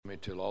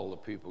it till all the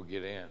people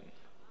get in,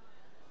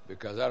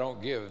 because I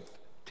don't give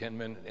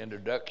 10-minute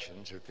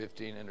introductions or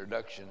 15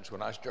 introductions.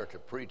 When I start to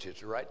preach,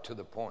 it's right to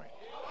the point.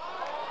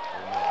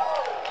 Amen.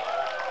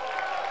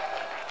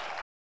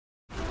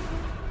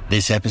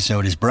 This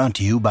episode is brought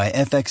to you by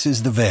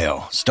FX's The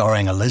Veil,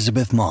 starring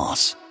Elizabeth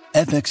Moss.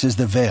 FX's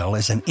The Veil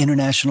is an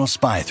international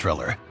spy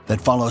thriller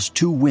that follows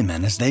two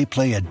women as they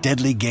play a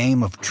deadly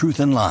game of truth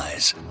and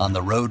lies on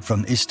the road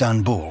from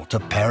Istanbul to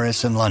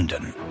Paris and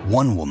London.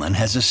 One woman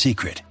has a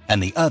secret,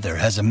 and the other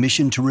has a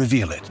mission to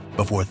reveal it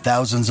before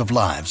thousands of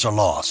lives are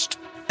lost.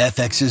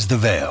 FX's The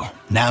Veil,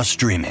 now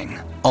streaming,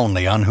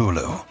 only on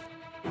Hulu.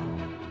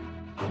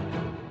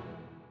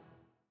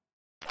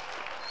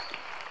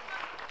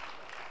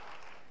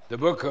 The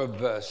book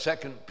of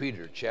 2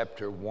 Peter,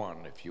 chapter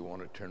 1, if you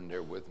want to turn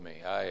there with me.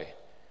 I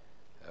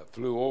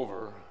flew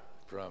over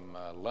from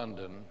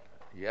London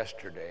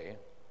yesterday,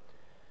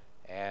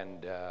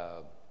 and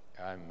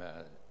I'm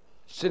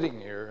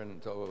sitting here,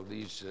 and so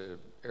these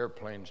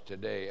airplanes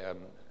today,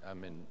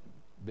 I'm in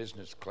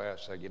business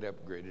class. I get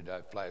upgraded.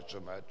 I fly so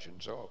much,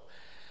 and so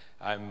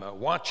I'm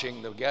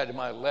watching the guy to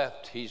my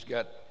left. He's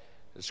got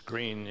a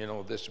screen,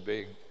 this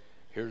big.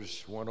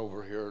 Here's one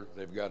over here,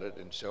 they've got it,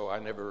 and so I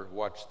never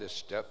watch this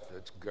stuff,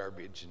 it's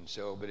garbage, and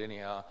so, but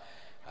anyhow,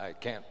 I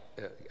can't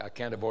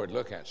avoid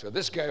looking at it. So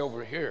this guy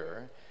over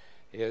here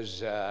is,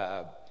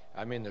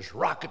 there's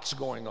rockets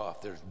going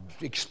off, there's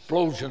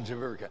explosions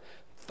of every kind,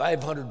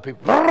 500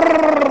 people,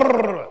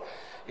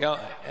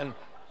 and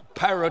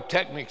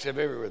pyrotechnics of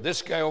everywhere.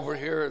 This guy over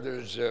here,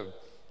 there's,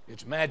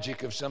 it's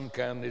magic of some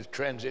kind, he's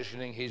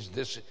transitioning, he's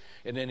this,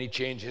 and then he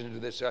changes into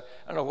this, I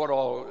don't know what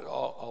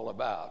all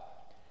about.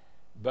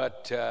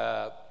 But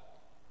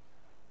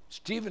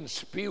Steven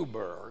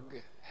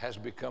Spielberg has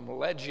become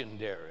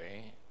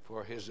legendary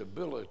for his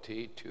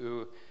ability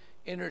to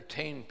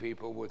entertain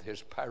people with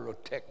his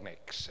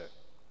pyrotechnics.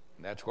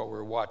 And that's what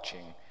we're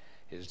watching,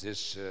 is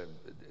this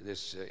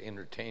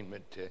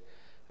entertainment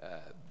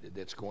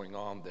that's going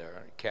on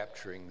there,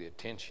 capturing the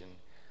attention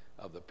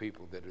of the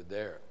people that are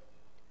there.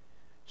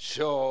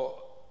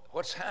 So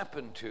what's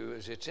happened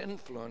is it's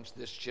influenced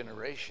this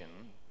generation.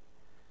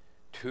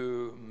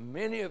 To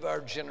many of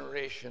our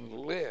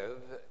generation live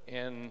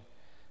in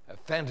a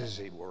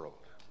fantasy world.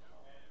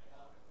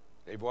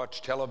 They've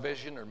watched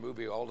television or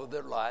movie all of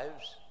their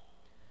lives,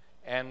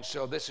 and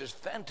so this is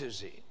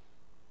fantasy.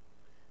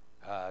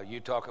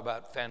 You talk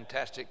about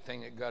fantastic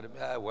thing that got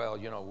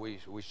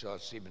we saw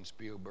Steven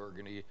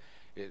Spielberg,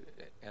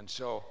 and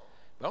so.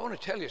 But I want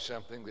to tell you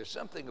something. There's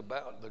something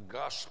about the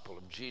gospel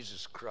of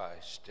Jesus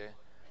Christ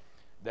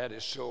that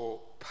is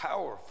so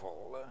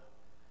powerful.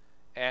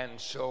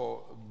 And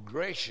so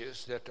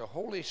gracious that the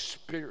Holy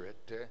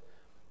Spirit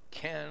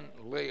can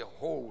lay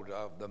hold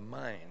of the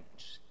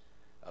minds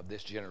of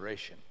this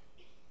generation.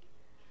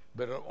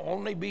 But it'll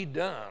only be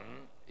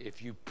done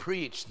if you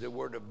preach the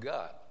Word of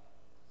God.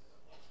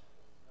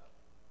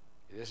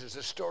 This is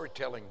a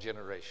storytelling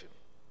generation.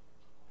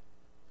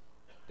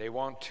 They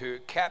want to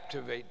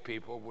captivate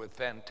people with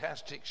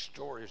fantastic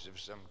stories of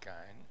some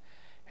kind,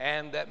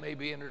 and that may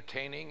be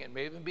entertaining and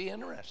may even be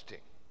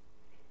interesting.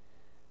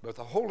 But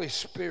the Holy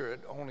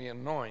Spirit only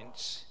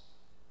anoints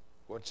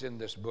what's in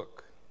this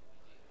book.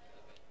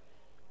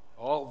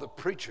 All the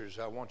preachers,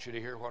 I want you to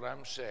hear what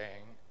I'm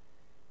saying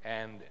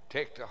and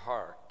take to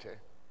heart.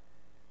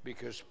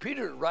 Because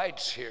Peter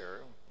writes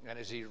here, and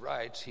as he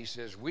writes, he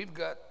says, we've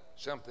got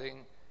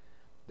something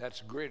that's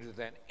greater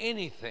than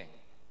anything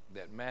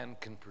that man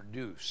can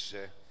produce.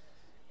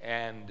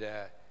 And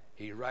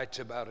he writes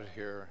about it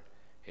here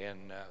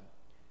in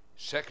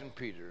 2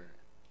 Peter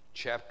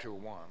chapter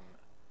 1.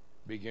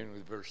 Beginning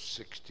with verse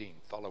 16.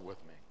 Follow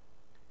with me.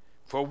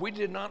 For we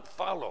did not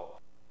follow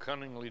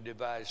cunningly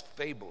devised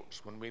fables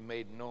when we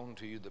made known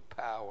to you the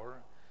power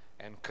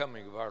and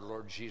coming of our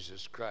Lord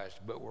Jesus Christ,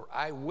 but were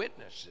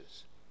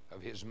eyewitnesses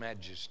of his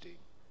majesty.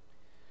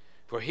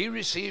 For he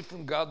received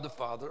from God the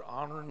Father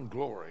honor and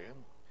glory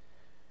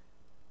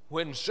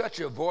when such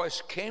a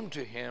voice came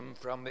to him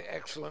from the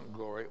excellent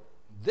glory,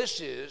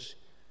 this is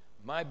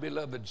my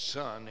beloved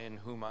Son in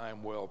whom I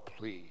am well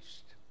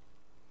pleased.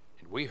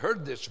 And we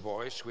heard this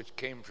voice which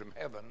came from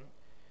heaven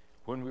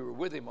when we were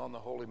with him on the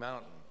holy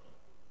mountain.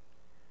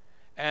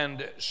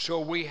 And so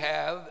we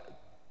have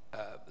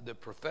the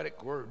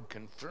prophetic word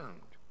confirmed,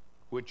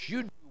 which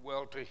you do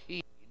well to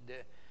heed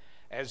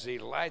as a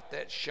light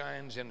that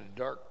shines in a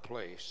dark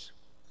place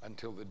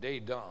until the day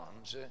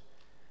dawns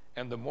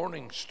and the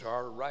morning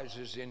star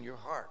rises in your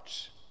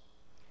hearts.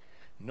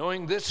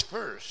 Knowing this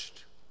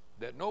first,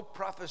 that no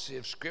prophecy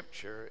of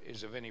Scripture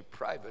is of any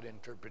private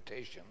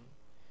interpretation.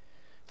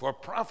 For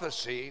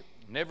prophecy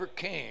never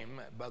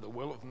came by the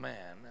will of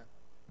man,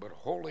 but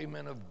holy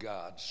men of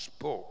God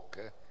spoke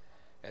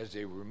as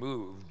they were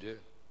moved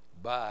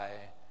by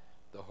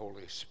the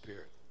Holy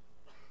Spirit.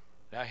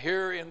 Now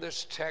here in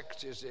this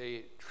text is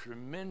a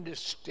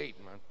tremendous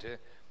statement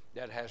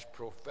that has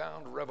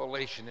profound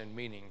revelation and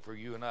meaning for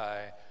you and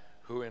I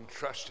who are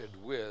entrusted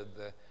with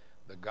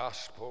the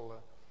gospel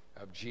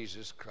of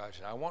Jesus Christ.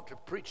 And I want to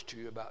preach to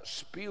you about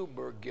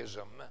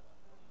Spielbergism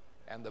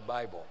and the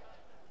Bible.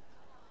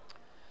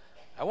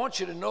 I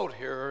want you to note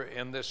here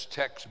in this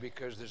text,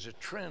 because there's a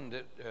trend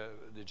that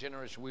the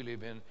generation we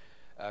live in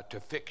to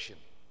fiction.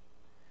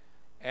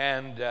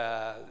 And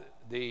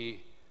the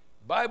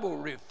Bible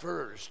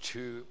refers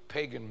to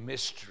pagan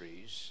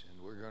mysteries,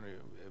 and we're going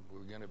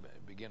to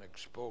begin to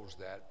expose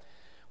that.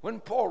 When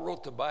Paul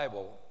wrote the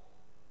Bible,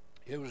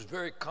 it was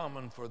very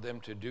common for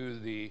them to do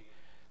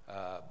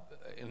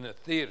in the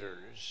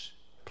theaters,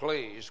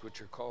 plays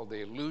which are called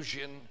the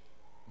Eleusinian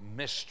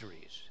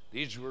mysteries.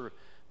 These were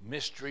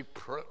mystery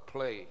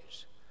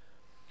plays.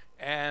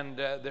 And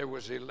there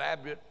was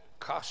elaborate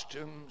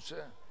costumes.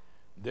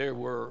 There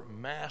were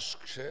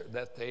masks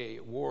that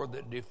they wore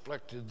that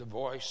deflected the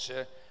voice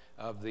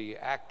of the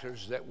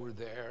actors that were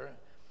there.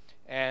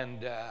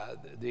 And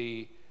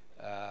the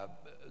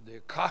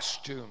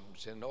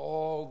costumes and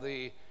all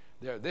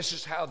this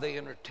is how they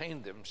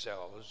entertained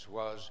themselves,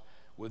 was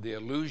with the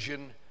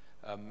Eleusinian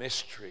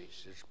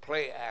mysteries. It's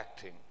play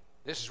acting.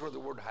 This is where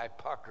the word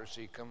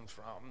hypocrisy comes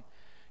from.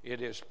 It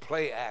is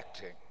play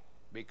acting,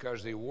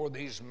 because they wore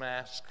these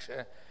masks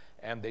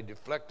and they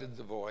deflected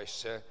the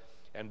voice.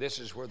 And this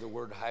is where the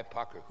word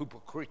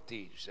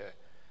hypocrites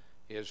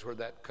is where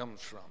that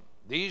comes from.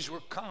 These were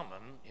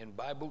common in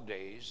Bible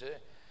days,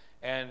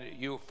 and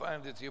you'll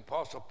find that the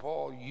Apostle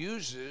Paul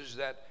uses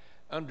that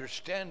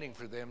understanding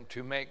for them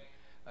to make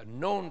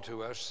known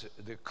to us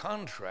the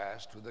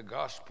contrast with the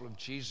gospel of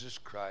Jesus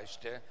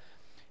Christ.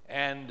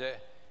 And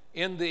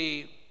in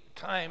the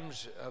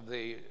times of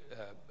the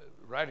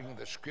writing of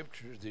the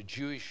scriptures, the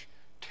Jewish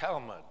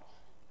Talmud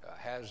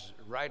has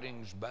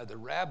writings by the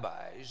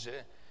rabbis,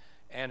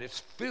 and it's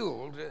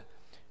filled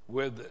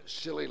with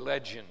silly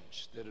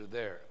legends that are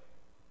there.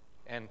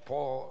 And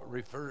Paul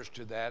refers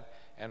to that,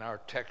 and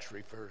our text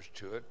refers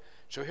to it.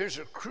 So here's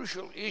a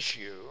crucial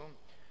issue,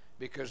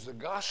 because the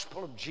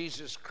gospel of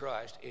Jesus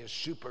Christ is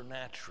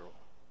supernatural.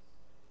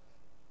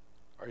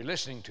 Are you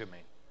listening to me?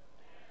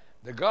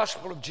 The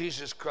gospel of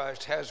Jesus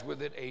Christ has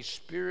with it a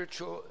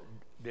spiritual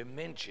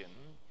dimension.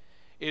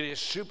 It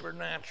is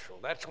supernatural.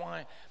 That's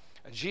why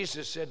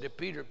Jesus said to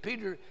Peter,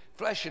 Peter,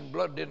 flesh and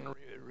blood didn't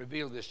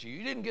reveal this to you.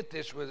 You didn't get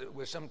this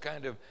with some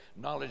kind of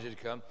knowledge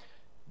that come.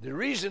 The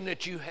reason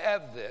that you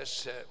have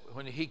this,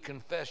 when he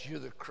confessed you're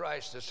the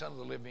Christ, the Son of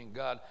the living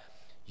God,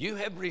 you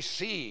have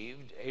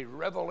received a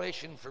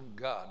revelation from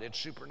God. It's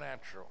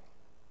supernatural.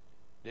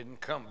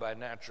 Didn't come by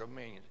natural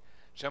means.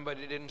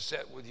 Somebody didn't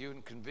sit with you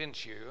and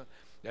convince you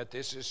that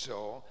this is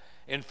so.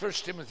 In 1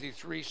 Timothy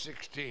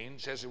 3:16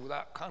 says it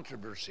without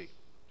controversy.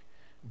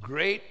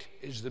 Great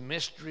is the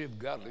mystery of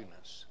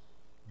godliness.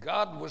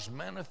 God was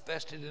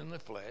manifested in the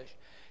flesh.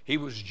 He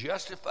was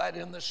justified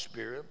in the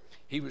Spirit.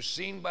 He was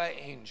seen by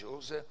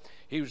angels.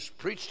 He was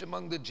preached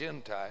among the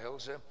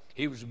Gentiles.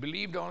 He was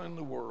believed on in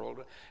the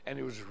world, and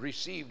he was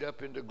received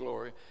up into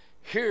glory.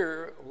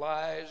 Here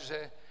lies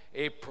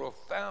a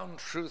profound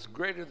truth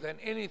greater than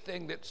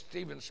anything that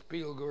Steven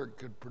Spielberg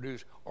could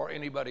produce or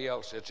anybody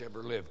else that's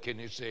ever lived. Can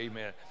you say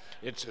amen?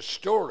 It's a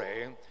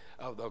story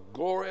of the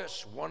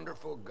glorious,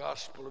 wonderful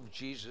gospel of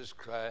Jesus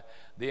Christ,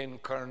 the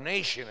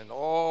incarnation and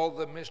all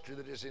the mystery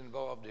that is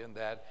involved in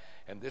that.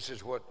 And this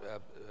is what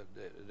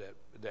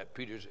that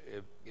Peter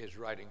is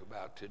writing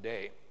about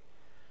today.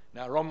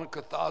 Now, Roman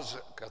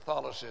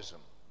Catholicism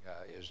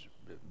is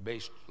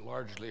based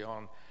largely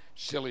on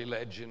silly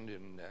legend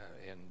and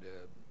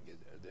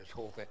this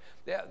whole thing.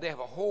 They have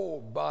a whole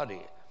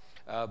body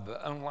of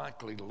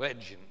unlikely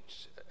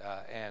legends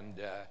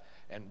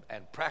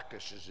and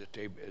practices that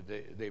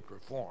they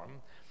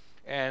perform.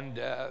 And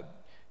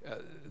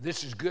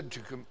this is good to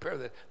compare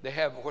that. They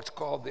have what's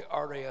called the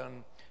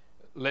Arian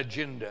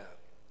Legenda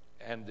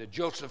and the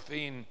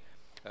Josephine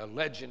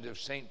legend of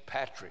St.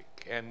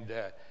 Patrick and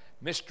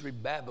Mystery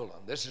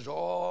Babylon. This is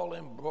all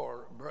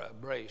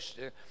embraced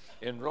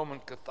in Roman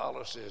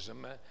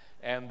Catholicism,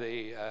 and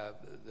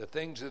the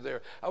things are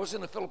there. I was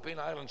in the Philippine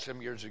Islands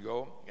some years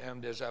ago,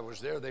 and as I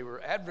was there, they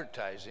were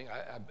advertising.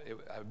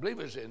 I believe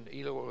it was in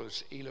Iloilo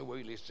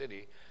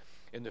City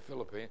in the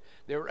Philippines.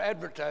 They were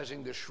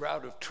advertising the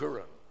Shroud of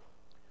Turin.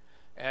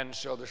 And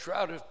so the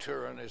Shroud of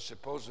Turin is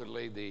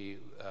supposedly the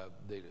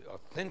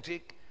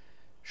authentic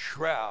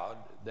shroud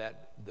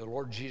that the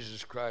Lord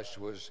Jesus Christ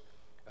was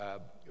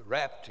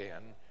wrapped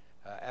in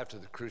after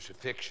the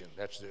crucifixion.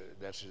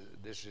 This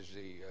is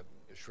the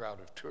Shroud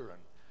of Turin.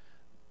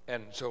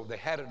 And so they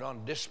had it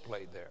on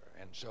display there.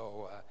 And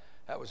so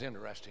that was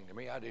interesting to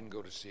me. I didn't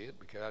go to see it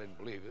because I didn't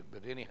believe it.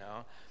 But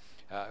anyhow,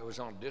 it was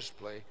on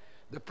display.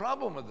 The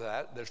problem with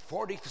that, there's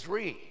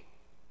 43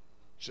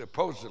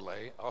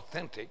 supposedly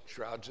authentic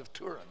Shrouds of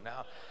Turin.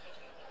 Now,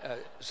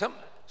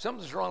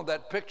 something's wrong with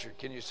that picture.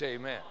 Can you say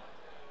amen?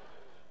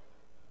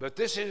 But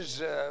this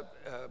is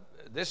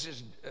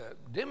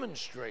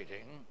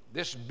demonstrating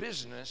this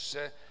business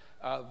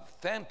of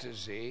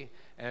fantasy,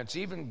 and it's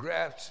even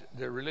grasped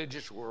the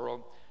religious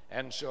world.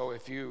 And so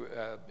if you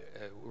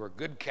were a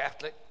good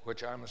Catholic,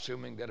 which I'm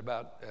assuming that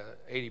about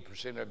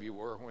 80% of you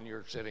were when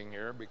you're sitting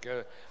here,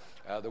 because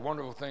the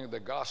wonderful thing of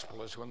the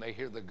gospel is when they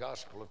hear the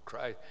gospel of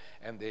Christ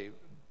and the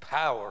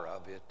power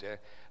of it,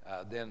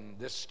 then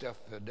this stuff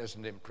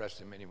doesn't impress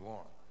them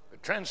anymore.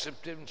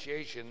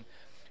 Transubstantiation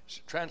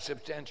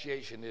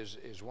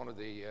is one of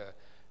the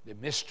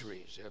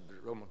mysteries of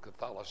Roman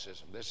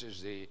Catholicism. This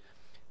is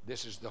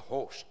the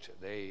host.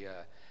 The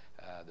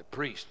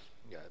priest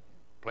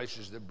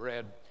places the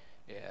bread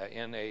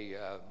in a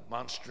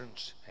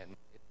monstrance, and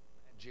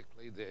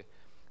magically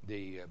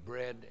the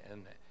bread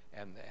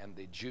and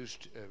the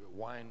juiced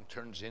wine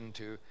turns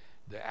into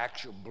the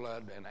actual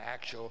blood and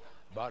actual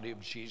body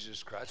of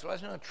Jesus Christ. Well,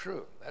 that's not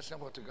true. That's not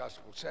what the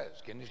gospel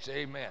says. Can you say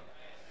amen?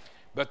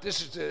 But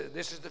this is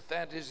the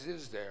fact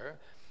is there,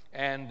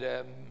 and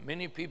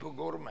many people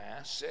go to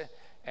Mass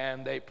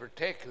and they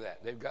partake of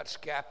that. They've got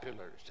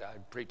scapulars.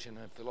 I'm preaching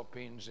in the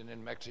Philippines and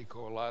in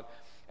Mexico a lot,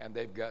 and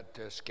they've got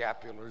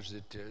scapulars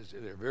that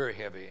they're very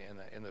heavy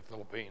in the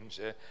Philippines,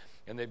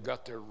 and they've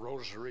got their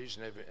rosaries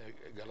and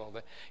they've got all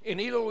that. In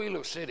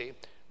Iloilo City,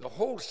 the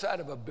whole side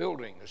of a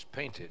building is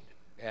painted,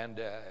 and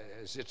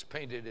as it's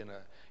painted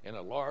in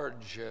a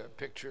large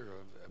picture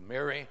of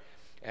Mary,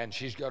 and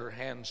she's got her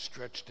hands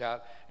stretched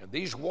out, and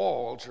these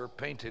walls are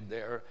painted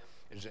there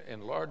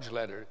in large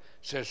letter,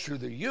 says, through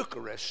the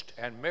Eucharist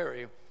and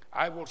Mary,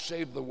 I will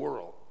save the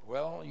world.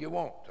 Well, you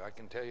won't, I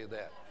can tell you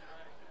that.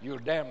 You'll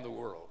damn the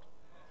world,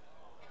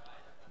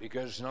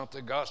 because it's not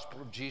the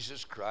gospel of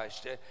Jesus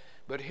Christ.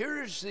 But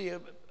here's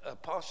the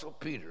Apostle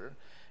Peter,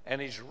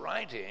 and he's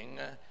writing,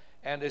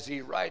 and as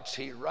he writes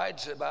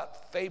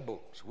about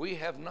fables. We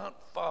have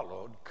not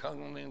followed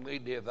cunningly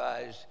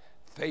devised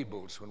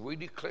fables when we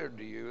declared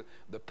to you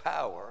the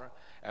power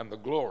and the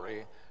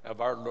glory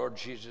of our Lord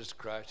Jesus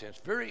Christ. And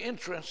it's very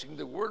interesting.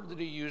 The word that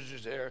he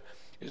uses there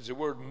is the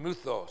word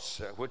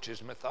mythos, which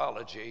is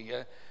mythology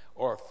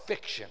or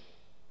fiction.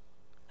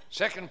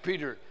 2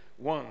 Peter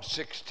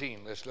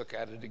 1:16, let's look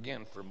at it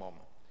again for a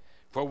moment.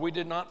 For we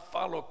did not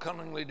follow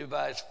cunningly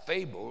devised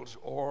fables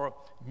or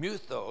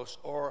mythos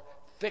or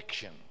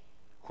fiction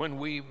when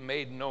we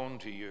made known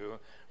to you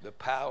the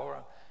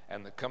power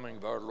and the coming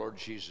of our Lord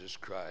Jesus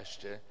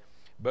Christ,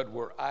 but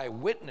were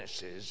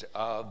eyewitnesses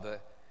of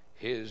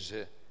his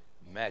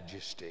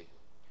majesty.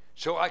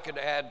 So I could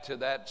add to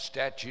that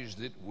statues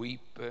that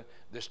weep,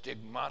 the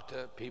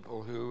stigmata,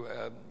 people who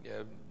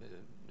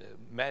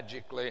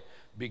magically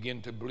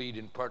begin to bleed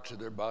in parts of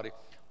their body,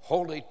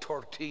 holy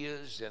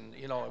tortillas, and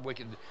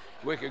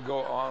we could go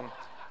on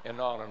and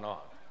on and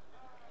on.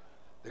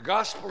 The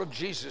gospel of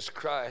Jesus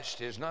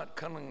Christ is not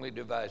cunningly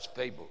devised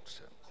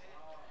fables.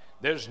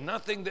 There's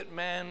nothing that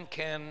man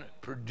can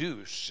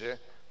produce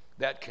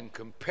that can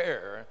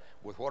compare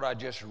with what I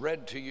just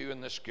read to you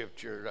in the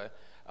scripture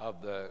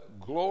of the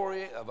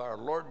glory of our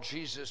Lord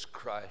Jesus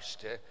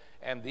Christ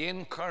and the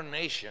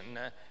incarnation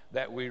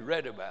that we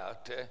read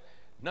about.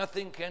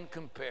 Nothing can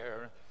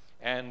compare,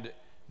 and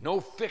no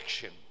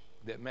fiction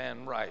that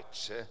man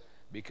writes,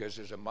 because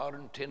there's a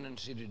modern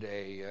tendency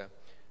today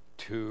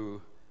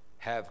to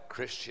have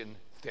Christian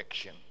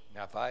fiction.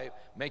 Now, if I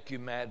make you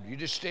mad, you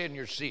just stay in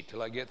your seat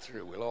till I get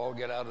through. We'll all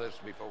get out of this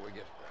before we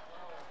get through.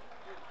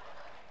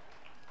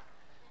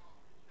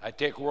 I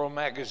take World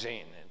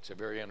Magazine. It's a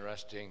very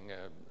interesting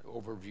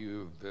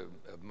overview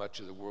of much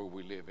of the world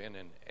we live in.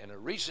 And in a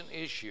recent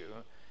issue,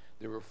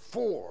 there were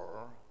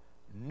 4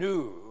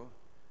 new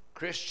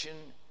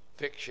Christian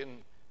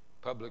fiction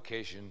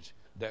publications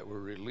that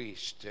were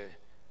released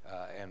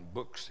and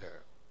books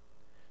there.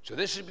 So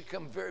this has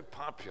become very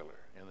popular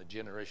in the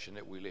generation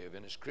that we live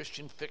in. It's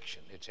Christian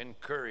fiction. It's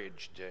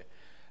encouraged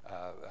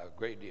a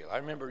great deal. I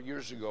remember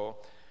years ago,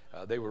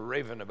 they were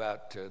raving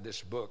about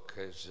this book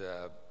as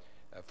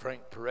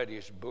Frank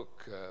Peretti's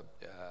book,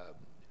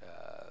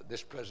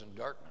 This Present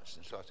Darkness.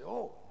 And so I said,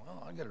 oh,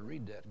 well, I got to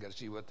read that. Got to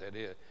see what that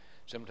is.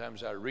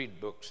 Sometimes I read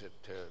books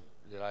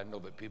that I know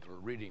that people are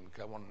reading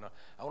because I want to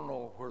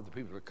know where the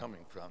people are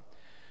coming from.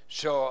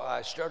 So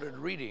I started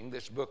reading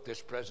this book,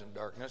 This Present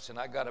Darkness, and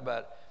I got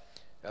about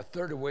a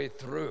third of the way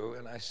through,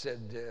 and I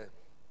said,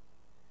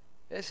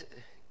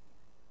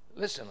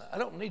 listen, I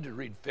don't need to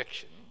read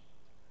fiction.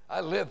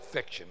 I live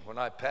fiction when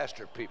I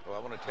pastor people. I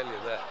want to tell you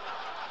that.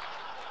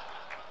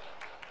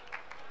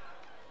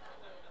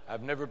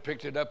 I've never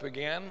picked it up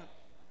again,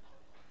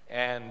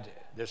 and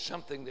there's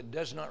something that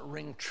does not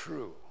ring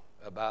true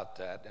about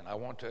that, and I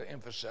want to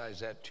emphasize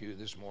that to you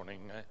this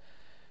morning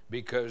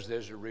because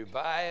there's a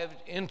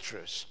revived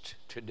interest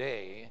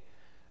today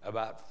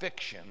about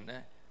fiction,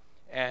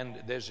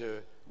 and there's a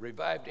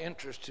revived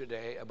interest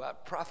today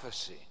about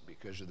prophecy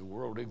because of the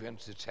world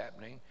events that's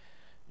happening.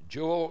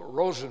 Joel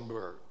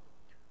Rosenberg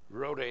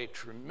wrote a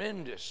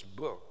tremendous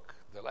book,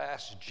 The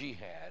Last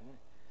Jihad,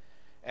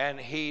 and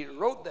he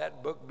wrote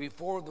that book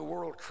before the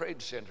World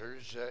Trade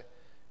Centers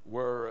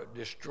were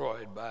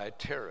destroyed by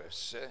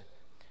terrorists.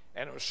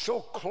 And it was so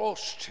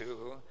close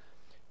to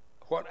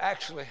what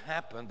actually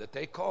happened that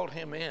they called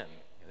him in.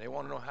 And they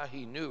want to know how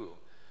he knew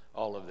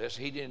all of this.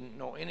 He didn't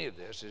know any of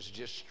this. It's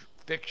just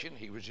fiction.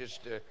 He was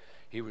just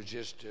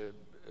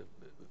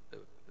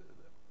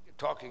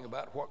talking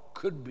about what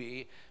could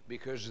be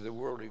because of the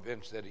world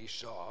events that he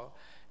saw.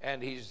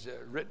 And he's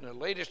written a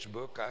latest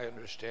book, I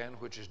understand,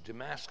 which is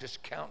Damascus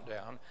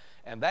Countdown,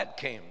 and that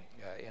came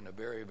in a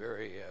very,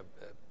 very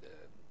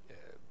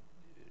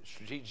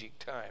strategic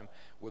time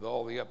with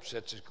all the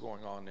upsets that's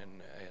going on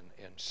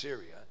in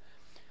Syria.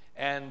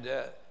 And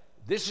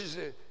this is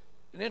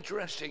an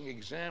interesting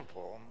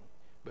example,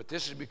 but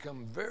this has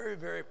become very,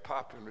 very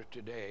popular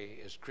today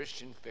as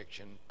Christian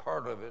fiction.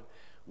 Part of it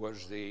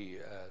was the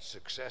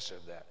success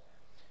of that.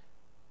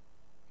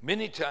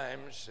 Many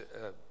times,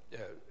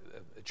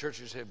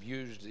 churches have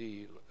used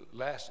the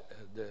Left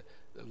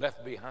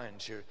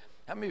Behind series.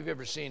 How many of you have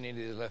ever seen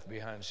any of the Left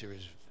Behind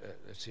series?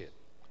 Let's see it.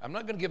 I'm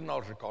not going to give an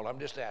altar call. I'm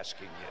just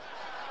asking you.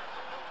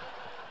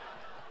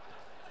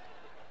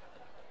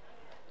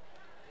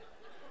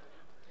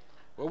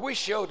 Well, we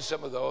showed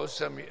some of those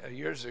some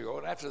years ago,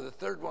 and after the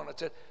third one, I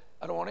said,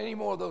 I don't want any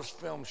more of those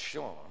films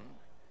shown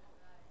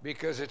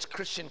because it's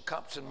Christian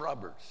cops and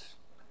robbers.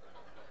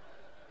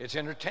 It's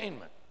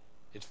entertainment.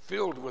 It's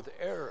filled with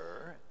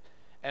error,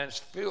 and it's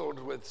filled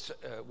with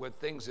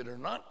things that are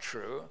not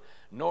true,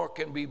 nor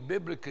can be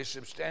biblically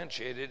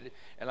substantiated.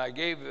 And I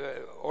gave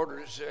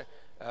orders.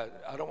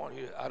 I don't want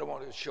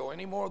to show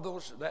any more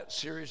of that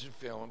series of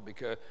film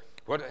because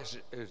what has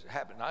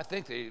happened. I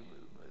think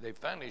they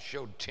finally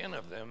showed 10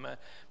 of them,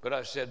 but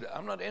I said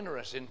I'm not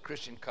interested in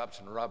Christian cops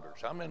and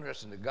robbers. I'm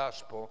interested in the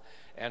gospel,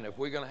 and if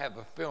we're going to have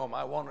a film,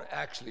 I want it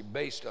actually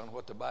based on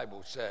what the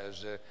Bible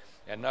says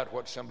and not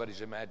what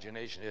somebody's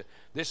imagination is.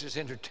 This is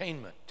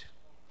entertainment,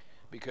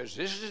 because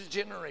this is a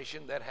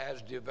generation that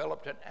has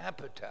developed an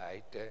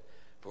appetite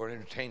for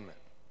entertainment.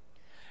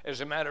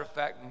 As a matter of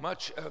fact,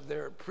 much of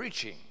their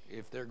preaching,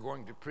 if they're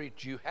going to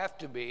preach, you have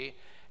to be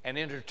an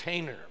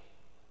entertainer.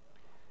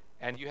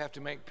 And you have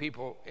to make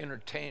people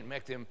entertain,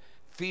 make them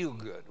feel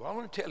good. Well, I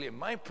want to tell you,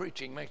 my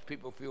preaching makes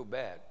people feel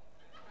bad.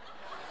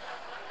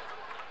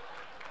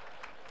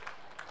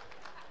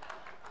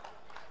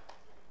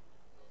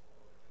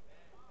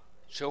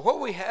 So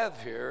what we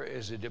have here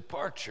is a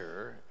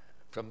departure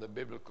from the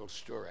biblical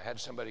story. I had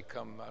somebody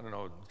come, I don't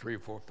know, 3 or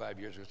 4 or 5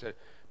 years ago, said,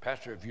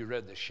 Pastor, have you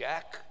read The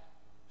Shack?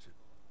 I said,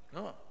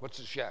 no, what's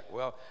The Shack?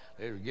 Well,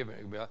 they were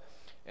giving me,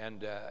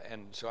 and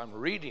so I'm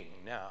reading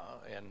now,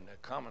 and the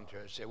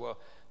commentary say, well,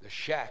 The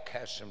Shack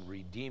has some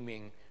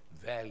redeeming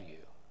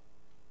value.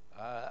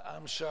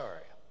 I'm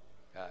sorry.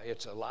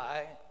 It's a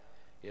lie.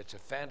 It's a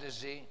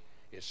fantasy.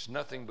 It's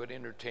nothing but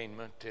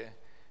entertainment.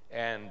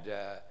 And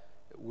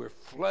we're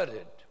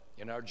flooded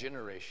in our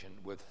generation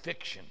with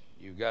fiction.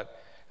 You got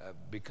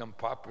become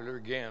popular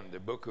again, the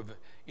book of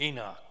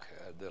Enoch,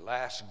 the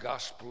last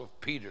gospel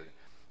of Peter.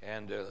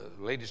 And the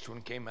latest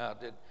one came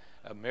out that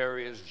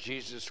Mary is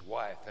Jesus'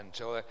 wife. And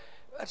so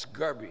that's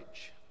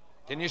garbage.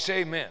 Can you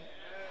say amen?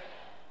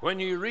 When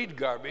you read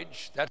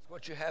garbage, that's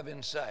what you have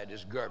inside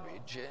is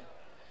garbage.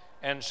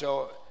 And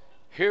so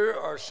here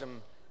are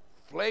some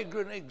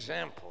flagrant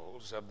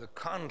examples of the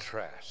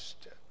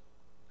contrast.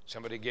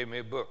 Somebody gave me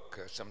a book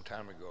some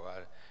time ago.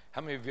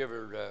 How many of you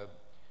ever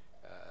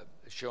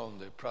shown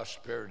the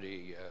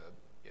Prosperity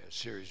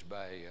series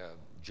by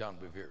John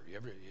Bevere?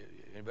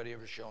 Anybody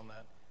ever shown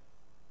that?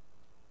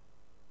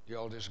 You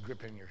all just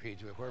gripping your feet.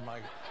 Where am I?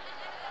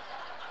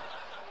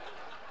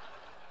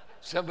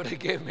 Somebody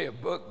gave me a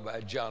book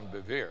by John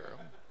Bevere,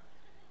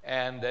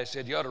 and they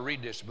said, you ought to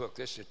read this book.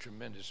 This is a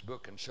tremendous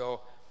book. And so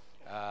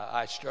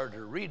I started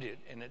to read it,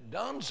 and it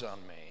dawns on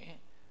me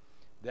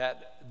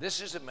that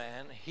this is a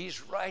man,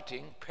 he's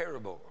writing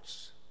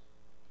parables.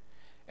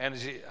 And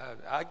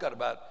I got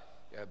about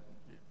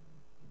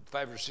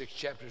 5 or 6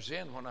 chapters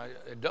in when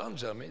it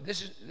dawns on me,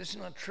 this is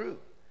not true.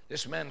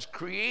 This man's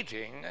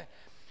creating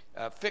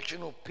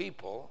fictional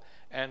people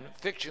and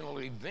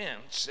fictional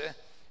events,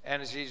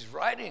 and as he's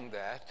writing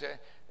that,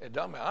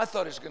 I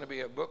thought it was going to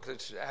be a book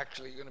that's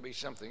actually going to be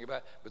something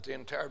about, but the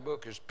entire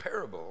book is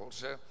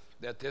parables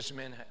that this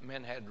man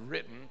had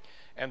written,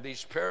 and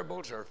these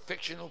parables are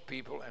fictional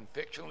people and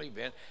fictional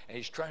events, and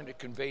he's trying to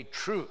convey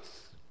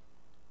truth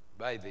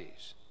by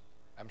these.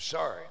 I'm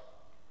sorry,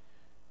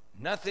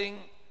 nothing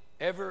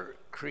ever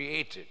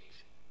created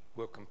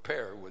will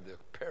compare with the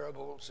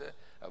parables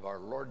of our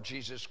Lord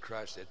Jesus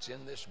Christ that's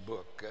in this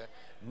book.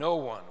 No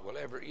one will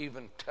ever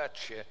even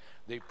touch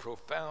the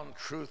profound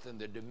truth and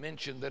the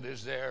dimension that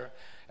is there,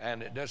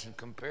 and it doesn't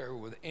compare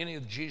with any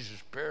of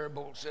Jesus'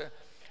 parables.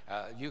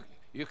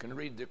 You can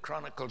read the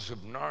Chronicles of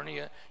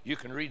Narnia. You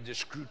can read the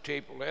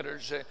Screwtape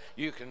Letters.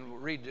 You can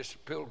read this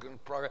Pilgrim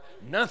Progress.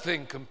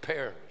 Nothing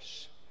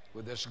compares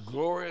with this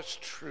glorious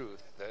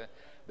truth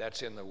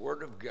that's in the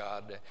Word of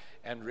God.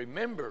 And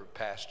remember,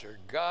 Pastor,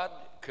 God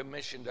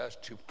commissioned us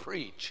to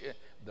preach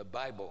the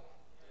Bible.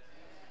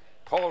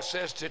 Paul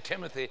says to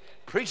Timothy,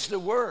 preach the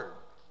Word.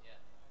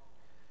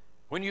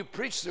 When you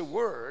preach the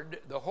Word,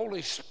 the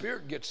Holy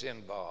Spirit gets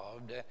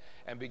involved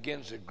and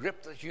begins to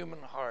grip the human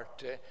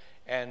heart,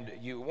 and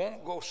you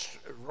won't go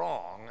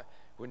wrong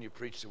when you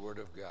preach the Word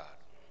of God.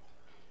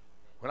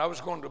 When I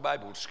was going to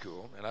Bible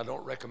school, and I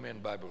don't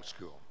recommend Bible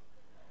school,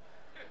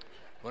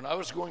 when I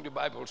was going to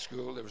Bible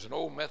school, there was an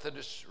old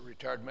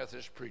retired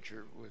Methodist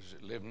preacher who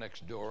lived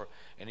next door,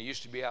 and he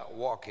used to be out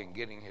walking,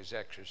 getting his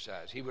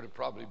exercise. He would have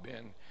probably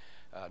been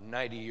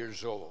 90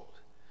 years old.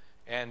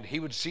 And he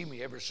would see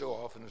me every so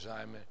often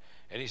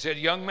and he said,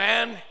 young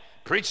man,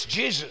 preach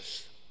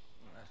Jesus.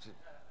 And I said,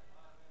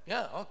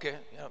 Yeah, okay,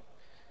 yeah.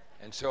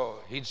 And so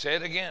he'd say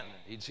it again.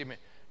 He'd see me,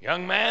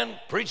 young man,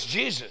 preach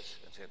Jesus.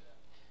 I said,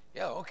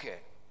 yeah, okay.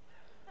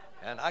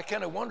 And I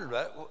kind of wondered,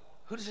 well,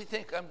 who does he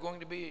think I'm going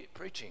to be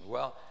preaching?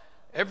 Well,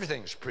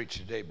 everything's preached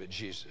today but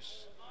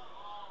Jesus.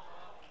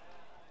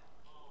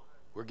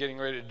 We're getting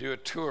ready to do a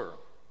tour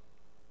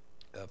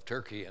of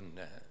Turkey and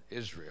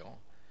Israel.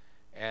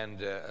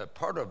 And a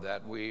part of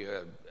that, we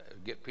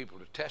get people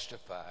to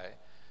testify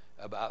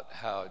about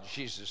how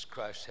Jesus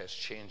Christ has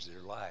changed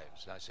their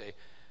lives. And I say,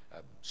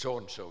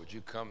 so-and-so, would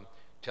you come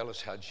tell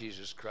us how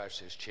Jesus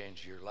Christ has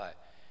changed your life?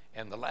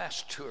 And the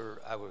last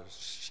tour, I was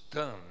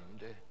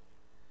stunned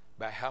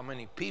by how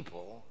many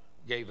people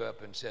gave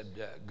up and said,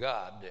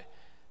 God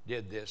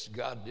did this,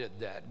 God did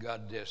that,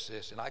 God did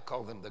this. And I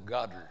call them the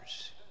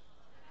Godders.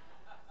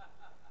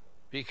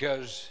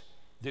 Because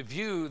the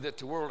view that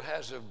the world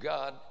has of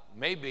God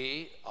may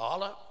be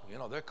Allah. You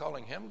know, they're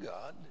calling him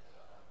God.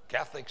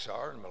 Catholics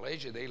are. In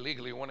Malaysia, they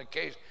legally won a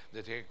case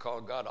that they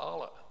call God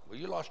Allah. Well,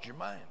 you lost your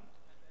mind.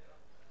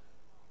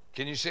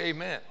 Can you say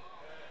amen?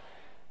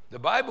 The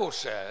Bible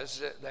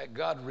says that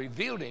God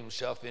revealed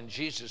himself in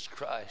Jesus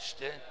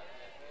Christ.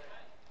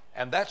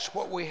 And that's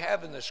what we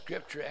have in the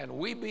scripture. And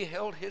we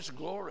beheld his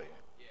glory.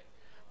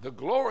 The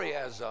glory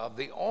as of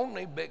the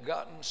only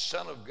begotten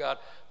Son of God,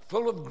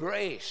 full of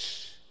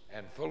grace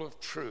and full of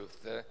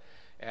truth.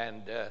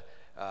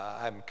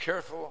 I'm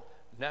careful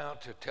now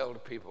to tell the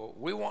people,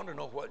 we want to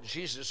know what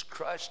Jesus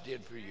Christ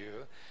did for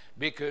you,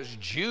 because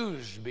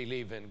Jews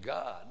believe in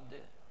God,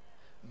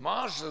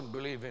 Muslims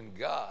believe in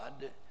God.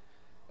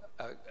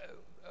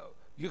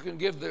 You can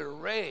give the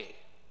array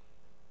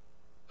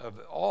of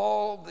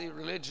all the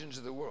religions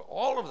of the world.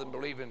 All of them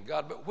believe in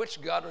God, but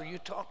which God are you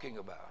talking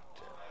about?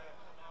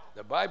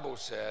 The Bible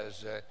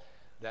says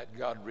that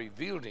God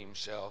revealed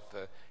himself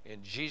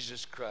in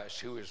Jesus Christ,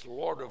 who is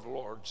Lord of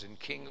lords and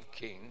King of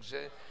kings.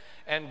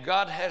 And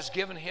God has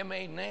given him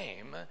a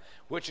name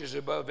which is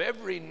above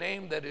every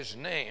name that is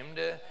named,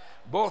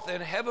 both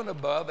in heaven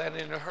above and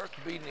in earth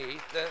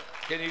beneath.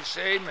 Can you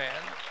say amen?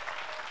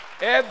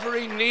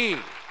 Every knee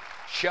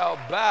shall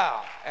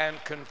bow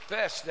and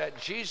confess that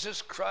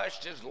Jesus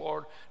Christ is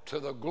Lord, to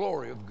the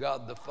glory of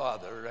God the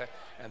Father.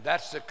 And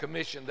that's the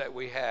commission that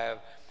we have.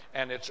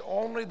 And it's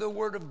only the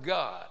Word of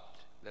God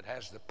that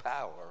has the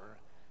power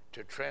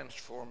to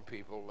transform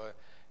people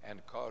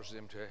and cause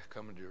them to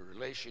come into a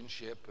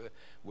relationship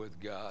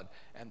with God.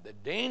 And the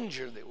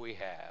danger that we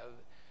have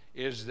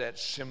is that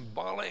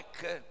symbolic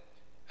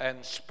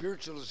and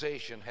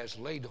spiritualization has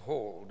laid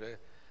hold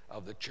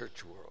of the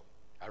church world.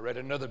 I read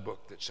another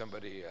book that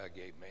somebody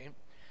gave me,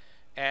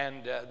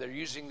 and they're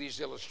using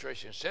these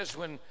illustrations. It says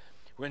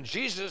when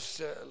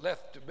Jesus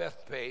left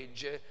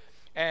Bethpage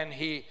and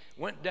he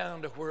went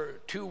down to where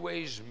two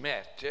ways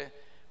met,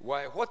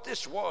 why, what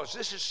this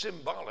is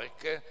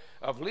symbolic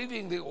of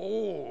leaving the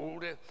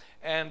old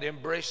and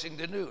embracing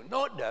the new.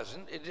 No, it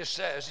doesn't. It just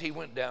says he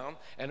went down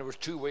and there was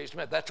two ways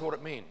met. That's what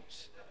it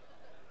means.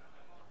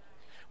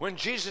 When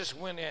Jesus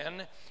went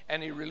in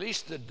and he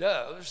released the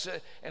doves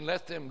and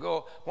let them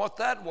go, what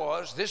that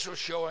was, this was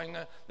showing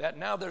that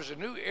now there's a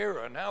new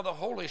era. Now the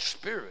Holy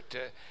Spirit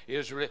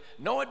is...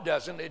 No, it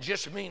doesn't. It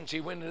just means he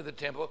went into the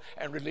temple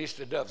and released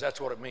the doves. That's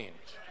what it means.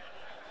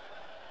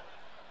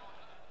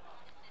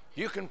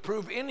 You can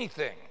prove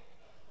anything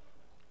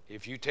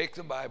if you take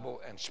the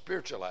Bible and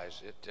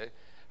spiritualize it.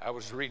 I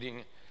was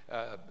reading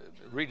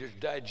Reader's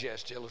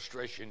Digest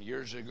illustration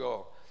years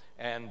ago,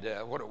 and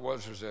what it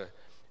was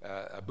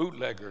a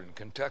bootlegger in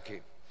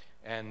Kentucky.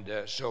 And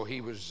so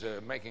he was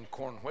making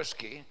corn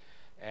whiskey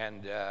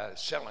and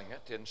selling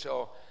it. And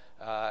so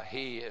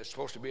he is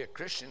supposed to be a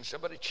Christian.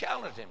 Somebody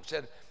challenged him,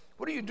 said,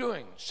 "What are you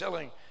doing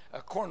selling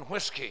corn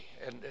whiskey?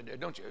 And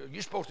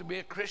you're supposed to be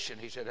a Christian."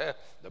 He said,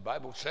 "The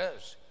Bible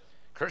says,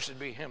 cursed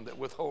be him that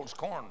withholds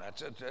corn."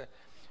 That's it.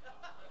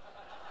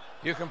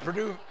 You can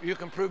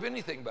prove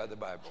anything by the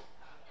Bible.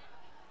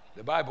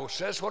 The Bible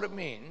says what it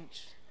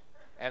means,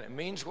 and it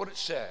means what it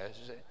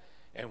says.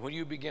 And when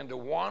you begin to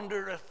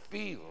wander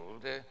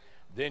afield,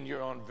 then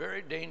you're on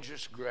very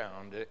dangerous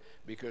ground,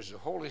 because the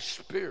Holy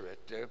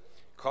Spirit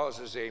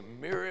causes a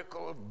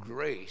miracle of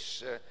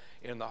grace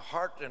in the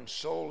heart and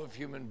soul of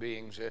human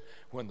beings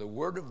when the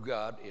Word of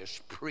God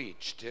is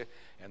preached.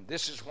 And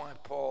this is why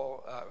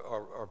Paul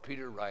or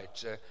Peter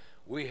writes,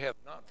 "We have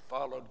not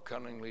followed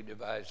cunningly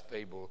devised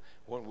fable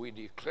when we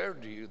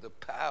declared to you the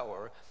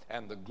power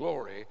and the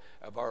glory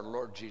of our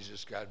Lord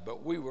Jesus God,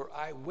 but we were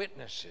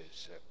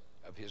eyewitnesses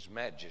of his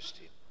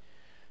majesty."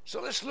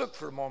 So let's look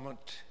for a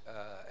moment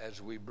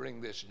as we bring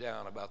this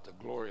down about the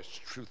glorious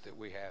truth that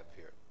we have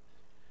here.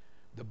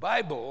 The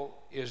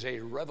Bible is a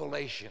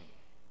revelation.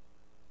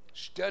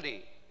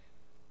 Study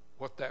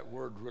what that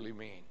word really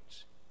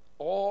means.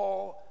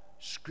 All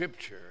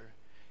Scripture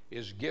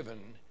is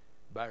given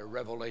by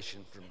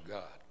revelation from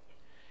God.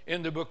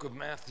 In the book of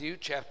Matthew,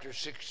 chapter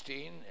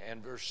 16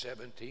 and verse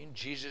 17,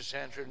 Jesus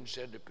answered and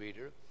said to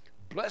Peter,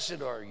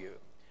 "Blessed are you,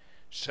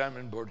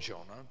 Simon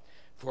Bar-Jonah,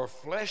 for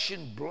flesh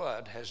and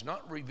blood has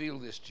not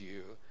revealed this to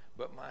you,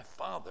 but my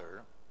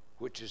Father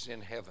which is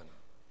in heaven.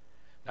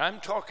 Now, I'm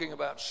talking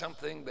about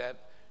something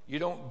that you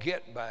don't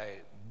get by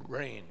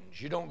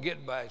brains. You don't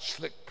get by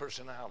slick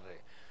personality.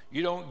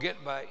 You don't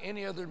get by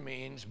any other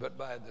means but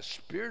by the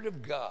Spirit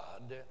of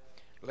God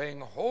laying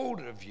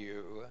hold of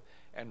you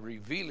and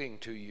revealing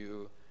to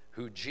you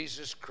who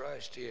Jesus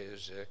Christ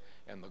is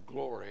and the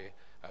glory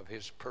of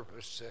his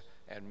purpose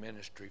and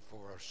ministry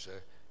for us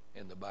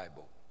in the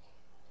Bible.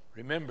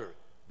 Remember,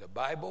 the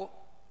Bible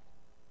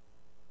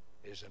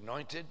is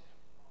anointed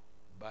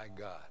by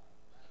God.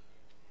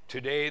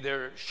 Today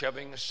they're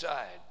shoving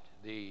aside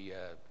the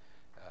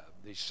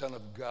Son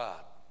of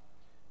God.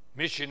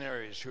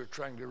 Missionaries who are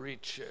trying to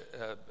reach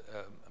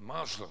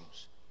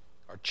Muslims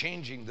are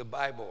changing the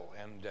Bible,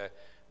 and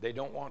they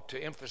don't want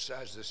to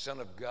emphasize the Son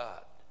of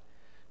God,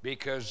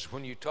 because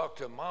when you talk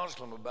to a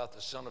Muslim about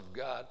the Son of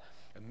God,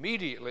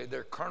 immediately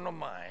their carnal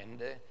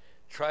mind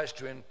tries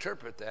to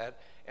interpret that,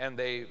 and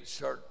they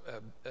start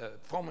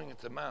foaming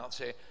at the mouth,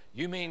 say,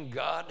 "You mean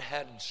God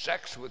had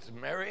sex with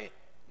Mary?"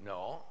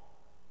 No,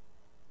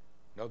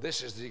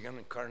 this is the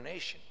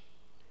incarnation.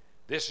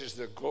 This is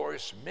the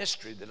glorious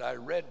mystery that I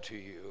read to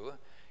you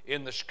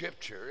in the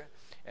scripture,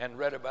 and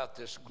read about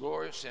this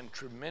glorious and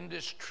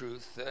tremendous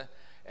truth,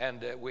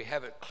 and we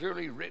have it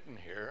clearly written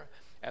here,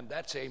 and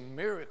that's a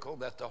miracle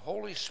that the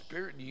Holy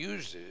Spirit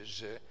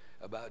uses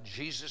about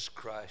Jesus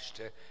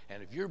Christ.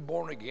 And if you're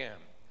born again,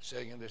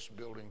 sitting in this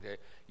building today,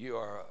 you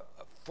are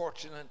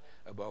fortunate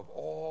above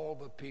all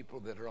the people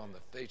that are on the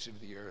face of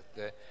the earth,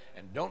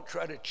 and don't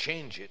try to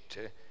change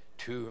it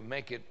to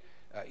make it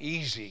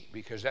easy,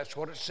 because that's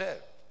what it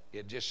said.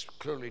 It just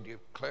clearly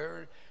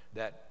declared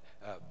that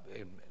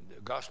in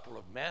the Gospel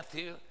of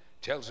Matthew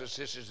tells us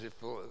this is the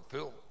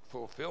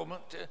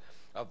fulfillment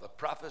of the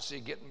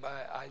prophecy given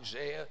by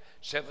Isaiah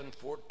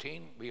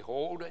 7:14.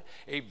 "Behold,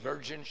 a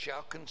virgin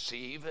shall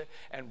conceive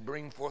and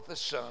bring forth a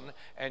son,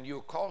 and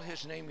you'll call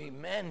his name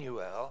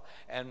Emmanuel."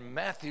 And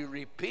Matthew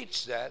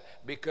repeats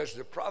that because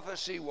the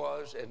prophecy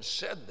was and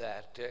said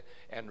that,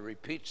 and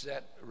repeats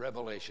that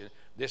revelation.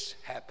 This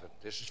happened.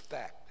 This is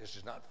fact. This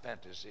is not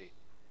fantasy,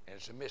 and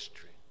it's a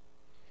mystery.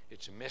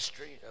 It's a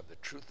mystery of the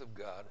truth of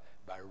God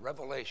by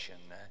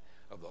revelation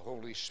of the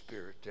Holy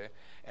Spirit.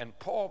 And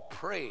Paul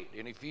prayed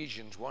in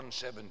Ephesians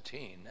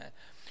 1:17,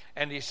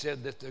 and he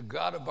said that the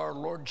God of our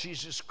Lord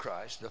Jesus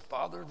Christ, the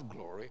Father of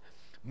glory,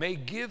 may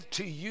give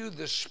to you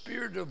the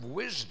spirit of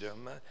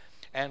wisdom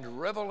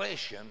and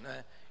revelation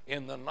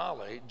in the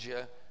knowledge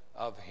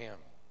of him.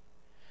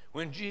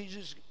 When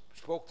Jesus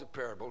spoke the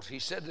parables, he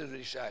said to the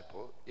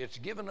disciple, "It's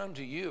given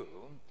unto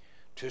you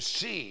to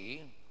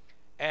see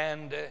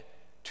and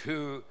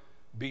to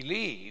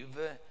believe,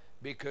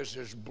 because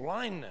there's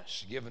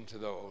blindness given to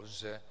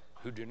those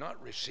who do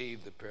not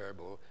receive the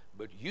parable,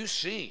 but you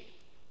see."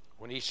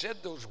 When he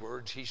said those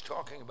words, he's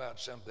talking about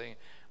something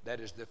that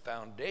is the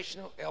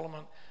foundational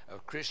element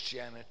of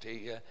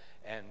Christianity,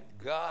 and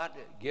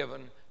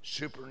God-given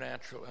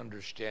supernatural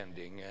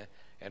understanding.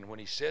 And when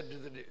he said to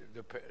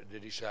the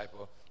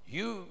disciple,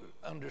 "You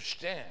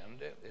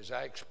understand," as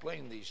I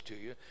explain these to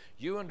you,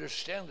 you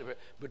understand,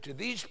 but to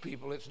these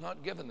people it's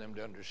not given them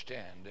to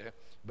understand,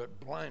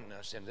 but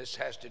blindness. And this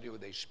has to do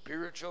with a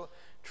spiritual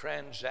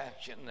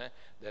transaction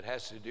that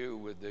has to do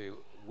with the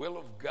will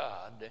of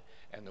God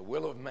and the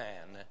will of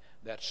man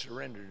that's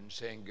surrendered and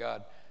saying,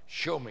 "God,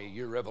 show me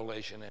your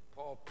revelation." And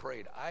Paul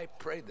prayed, "I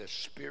pray the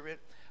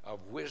spirit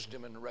of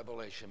wisdom and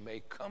revelation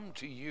may come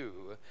to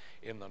you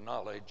in the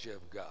knowledge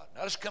of God."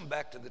 Now let's come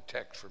back to the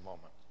text for a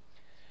moment,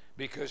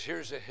 because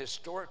here's a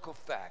historical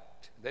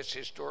fact. This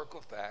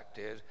historical fact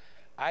is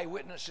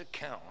eyewitness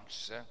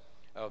accounts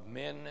of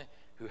men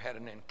who had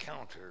an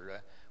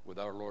encounter with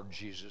our Lord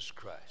Jesus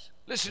Christ.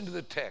 Listen to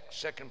the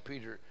text, 2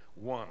 Peter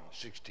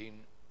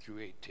 1:16 through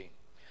 18.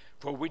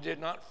 "For we did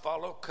not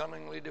follow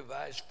cunningly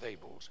devised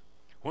fables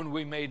when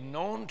we made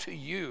known to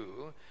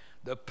you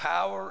the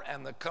power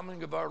and the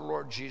coming of our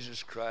Lord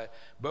Jesus Christ,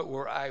 but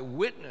were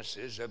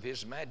eyewitnesses of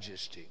his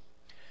majesty.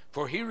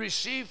 For he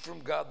received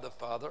from God the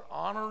Father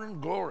honor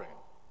and glory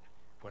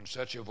when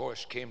such a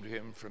voice came to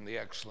him from the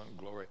excellent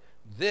glory,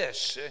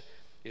 'This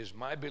is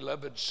my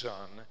beloved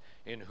Son,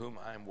 in whom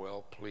I am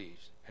well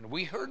pleased.' And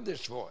we heard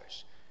this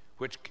voice,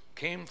 which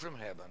came from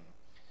heaven,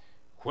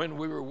 when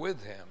we were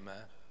with him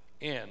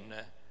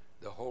in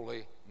the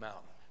holy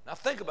mountain." Now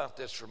think about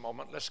this for a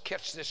moment. Let's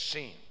catch this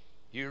scene.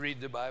 You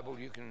read the Bible,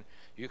 you can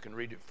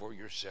read it for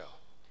yourself.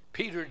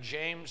 Peter,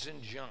 James,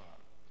 and John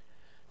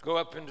go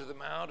up into the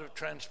Mount of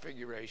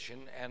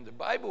Transfiguration, and the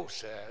Bible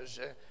says,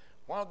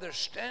 while they're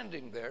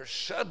standing there,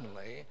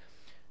 suddenly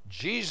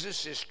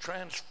Jesus is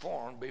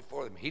transformed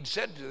before them. He'd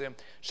said to them,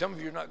 "Some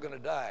of you are not going to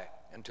die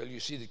until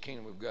you see the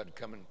kingdom of God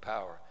come in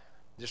power."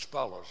 This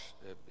follows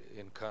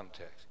in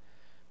context.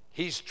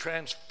 He's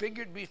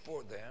transfigured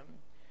before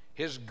them.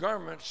 His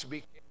garments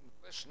became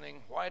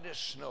glistening white as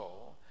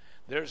snow.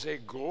 There's a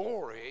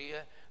glory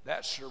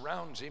that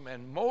surrounds him,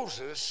 and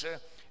Moses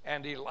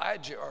and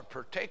Elijah are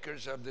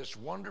partakers of this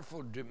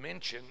wonderful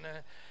dimension,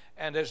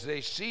 and as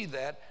they see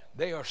that,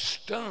 they are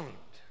stunned.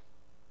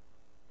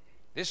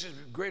 This is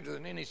greater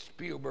than any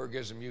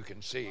Spielbergism you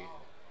can see.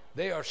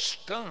 They are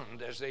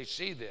stunned as they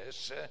see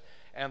this,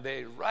 And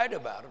they write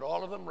about it.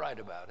 All of them write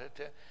about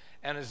it.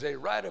 And as they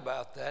write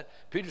about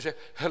that, Peter said,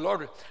 "Hey,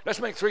 Lord, let's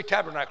make 3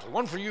 tabernacles,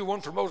 one for you, one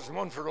for Moses, and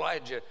one for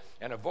Elijah."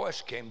 And a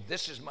voice came,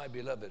 "This is my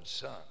beloved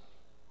Son,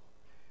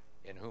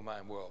 in whom I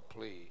am well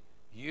pleased.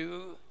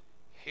 You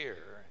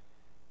hear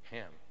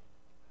him."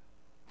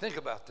 Think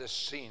about this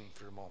scene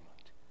for a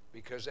moment,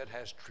 because it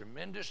has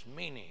tremendous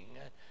meaning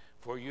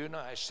for you and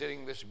I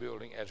sitting in this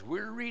building as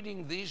we're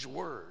reading these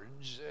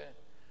words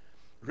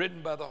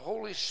written by the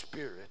Holy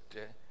Spirit,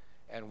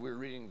 and we're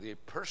reading the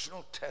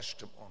personal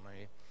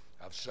testimony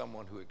of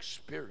someone who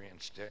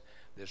experienced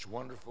this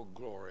wonderful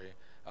glory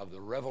of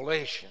the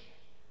revelation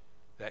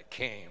that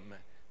came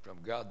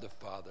from God the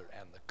Father,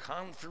 and the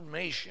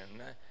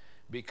confirmation,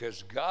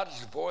 because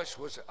God's voice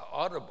was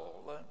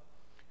audible,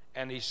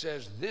 and he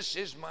says, "This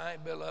is my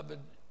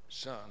beloved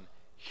Son,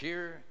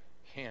 hear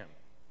him."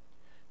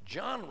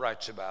 John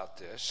writes about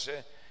this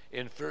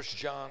in 1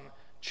 John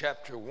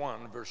chapter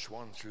 1, verse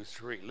 1 through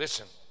 3.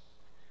 Listen,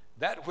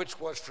 "That which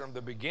was from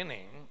the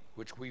beginning,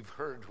 which we've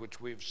heard, which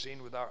we've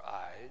seen with our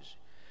eyes,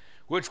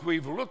 which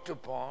we've looked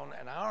upon,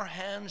 and our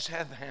hands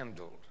have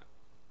handled,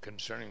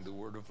 concerning the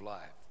word of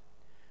life.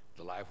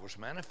 The life was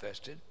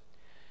manifested,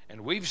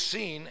 and we've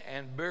seen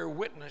and bear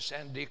witness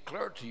and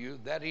declare to you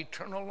that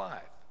eternal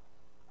life,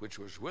 which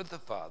was with the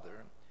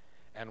Father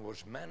and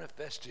was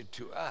manifested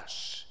to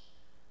us.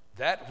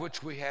 That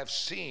which we have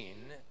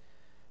seen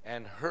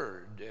and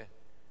heard,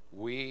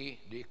 we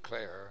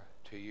declare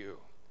to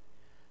you."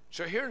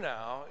 So here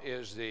now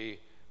is the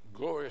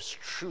glorious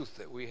truth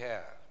that we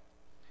have.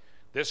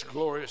 This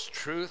glorious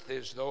truth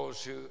is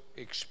those who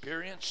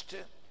experienced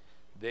it.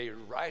 They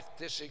write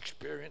this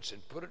experience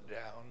and put it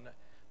down,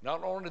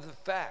 not only the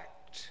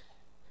fact,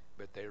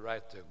 but they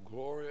write the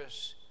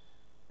glorious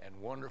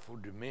and wonderful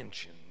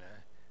dimension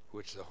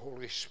which the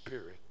Holy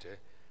Spirit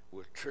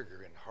will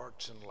trigger in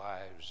hearts and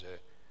lives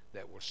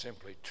that will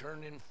simply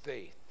turn in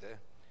faith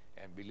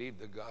and believe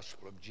the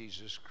gospel of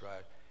Jesus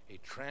Christ. A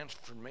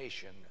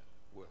transformation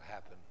will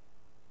happen.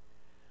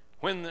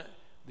 When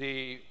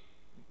the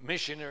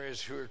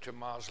missionaries who are to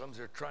Muslims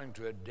are trying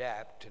to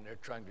adapt, and they're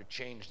trying to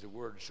change the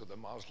word so the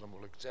Muslim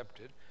will accept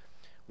it,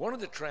 one of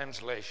the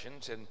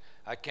translations, and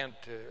I can't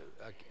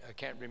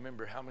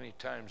remember how many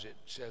times it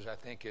says, I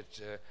think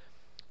it's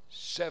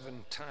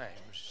 7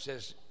 times,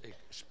 says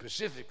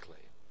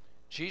specifically,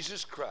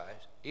 Jesus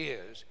Christ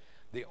is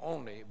the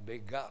only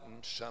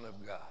begotten Son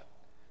of God.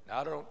 Now,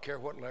 I don't care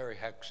what Larry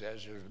Heck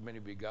says, there's many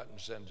begotten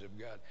sons of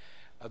God.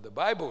 The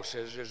Bible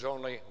says there's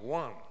only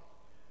one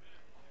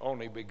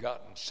only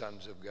begotten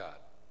sons of God.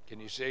 Can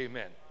you say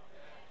amen?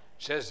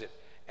 Says it,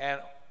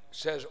 and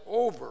says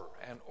over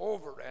and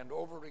over and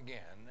over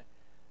again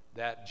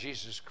that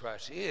Jesus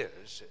Christ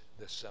is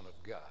the Son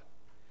of God.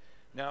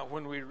 Now,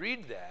 when we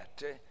read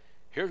that,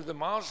 here the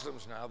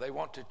Muslims now, they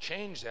want to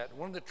change that.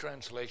 One of the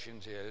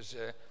translations is,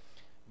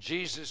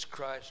 Jesus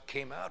Christ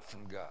came out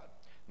from God.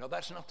 No,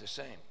 that's not the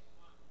same.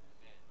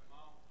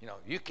 You know,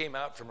 you came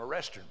out from a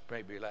restaurant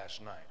maybe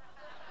last night.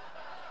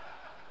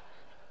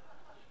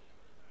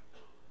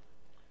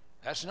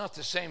 That's not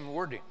the same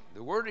wording.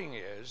 The wording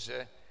is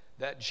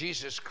that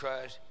Jesus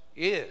Christ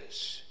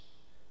is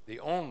the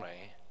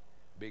only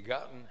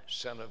begotten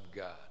Son of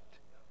God,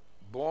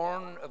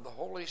 born of the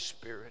Holy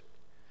Spirit,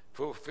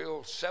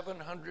 fulfilled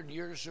 700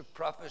 years of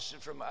prophecy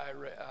from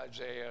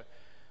Isaiah,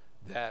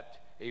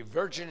 that a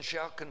virgin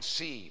shall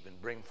conceive and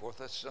bring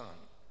forth a son,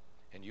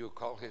 and you'll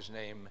call his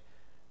name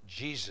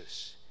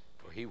Jesus,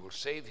 for he will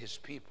save his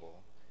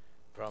people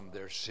from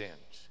their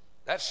sins.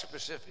 That's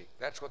specific.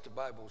 That's what the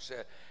Bible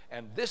said.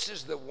 And this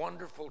is the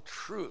wonderful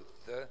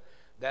truth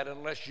that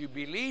unless you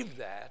believe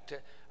that,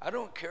 I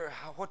don't care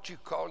what you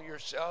call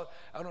yourself,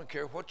 I don't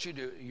care what you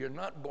do, you're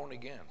not born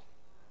again.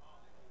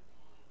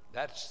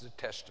 That's the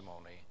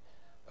testimony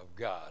of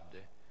God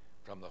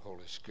from the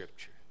Holy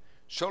Scripture.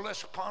 So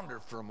let's ponder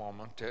for a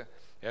moment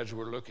as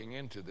we're looking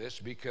into this,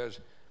 because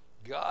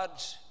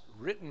God's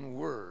written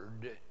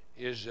word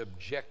is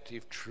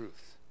objective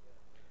truth.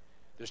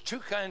 There's 2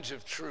 kinds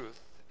of truth,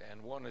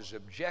 and one is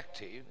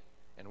objective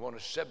and one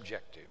is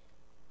subjective.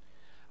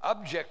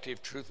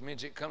 Objective truth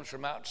means it comes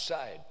from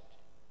outside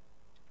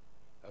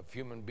of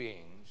human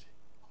beings.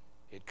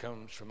 It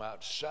comes from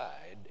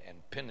outside and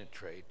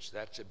penetrates.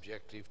 That's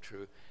objective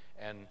truth.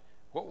 And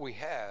what we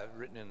have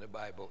written in the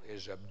Bible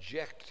is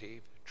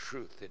objective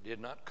truth. It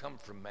did not come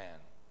from man.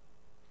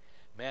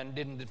 Man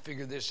didn't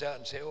figure this out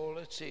and say, oh,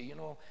 let's see, you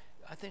know,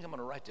 I think I'm going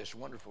to write this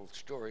wonderful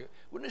story.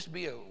 Wouldn't this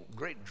be a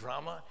great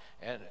drama?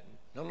 And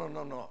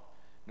no.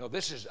 No,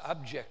 this is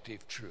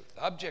objective truth.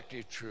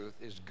 Objective truth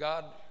is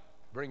God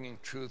bringing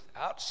truth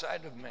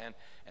outside of man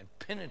and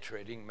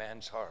penetrating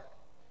man's heart.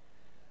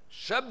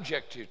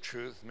 Subjective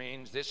truth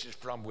means this is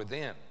from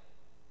within.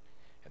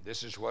 And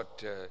this is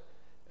what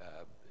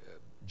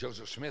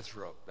Joseph Smith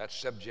wrote. That's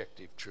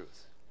subjective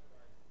truth.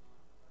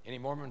 Any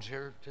Mormons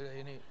here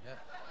today? Yeah?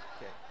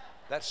 Okay.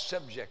 That's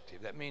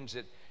subjective. That means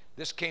that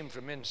this came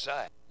from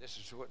inside. This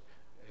is what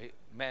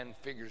man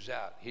figures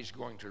out. He's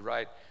going to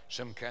write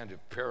some kind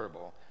of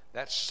parable.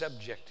 That's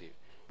subjective.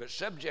 But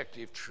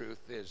subjective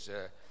truth is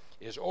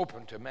is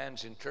open to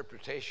man's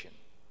interpretation.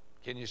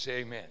 Can you say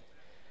amen?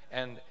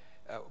 And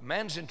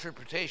man's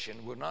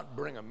interpretation will not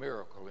bring a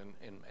miracle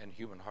in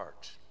human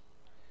hearts.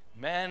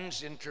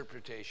 Man's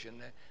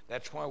interpretation,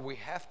 that's why we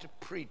have to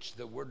preach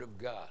the Word of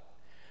God.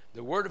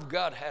 The Word of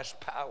God has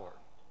power.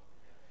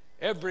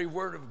 Every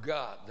Word of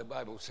God, the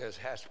Bible says,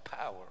 has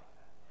power.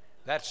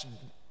 That's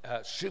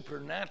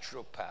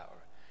supernatural power.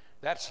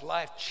 That's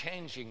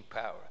life-changing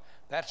power.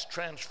 That's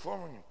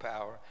transforming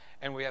power.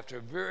 And we have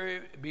to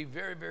be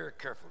very, very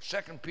careful.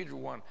 2 Peter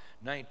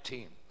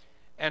 1:19.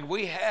 And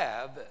we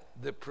have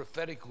the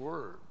prophetic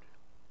word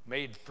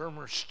made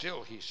firmer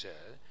still, he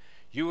said.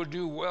 You will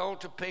do well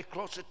to pay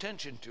close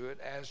attention to it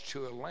as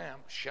to a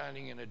lamp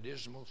shining in a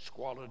dismal,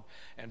 squalid,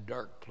 and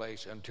dark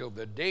place until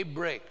the day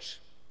breaks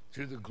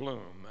through the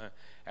gloom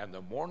and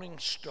the morning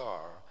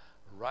star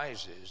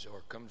rises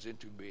or comes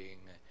into being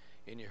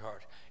in your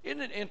heart.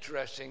 Isn't it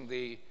interesting,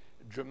 the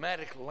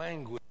dramatic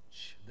language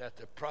that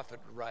the prophet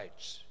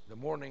writes, the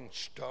morning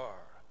star?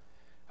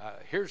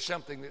 Here's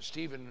something that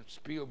Steven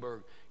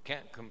Spielberg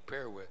can't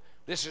compare with.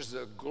 This is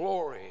the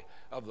glory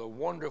of the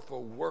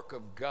wonderful work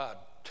of God,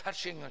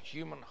 touching a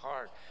human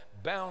heart,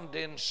 bound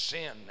in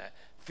sin,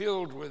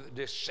 filled with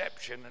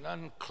deception and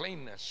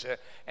uncleanness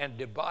and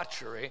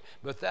debauchery,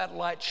 but that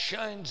light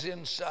shines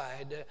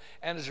inside,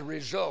 and as a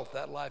result,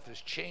 that life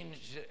is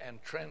changed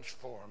and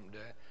transformed.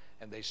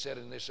 And they said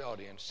in this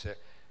audience,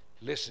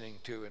 listening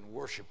to and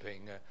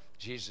worshiping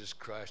Jesus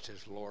Christ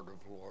as Lord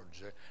of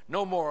Lords.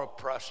 No more a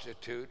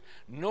prostitute,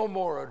 no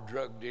more a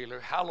drug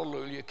dealer.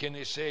 Hallelujah, can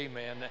you say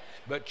amen?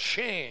 But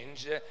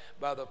changed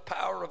by the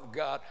power of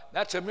God.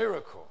 That's a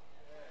miracle.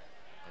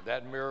 And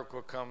that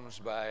miracle comes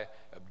by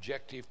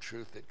objective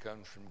truth that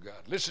comes from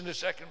God. Listen to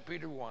 2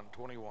 Peter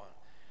 1:21.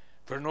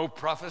 For no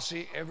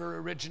prophecy ever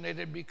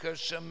originated because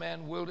some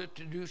man willed it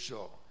to do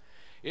so.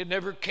 It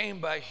never came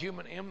by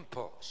human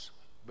impulse,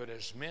 but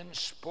as men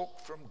spoke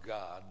from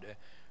God,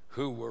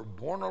 who were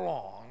borne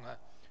along,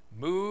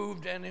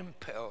 moved and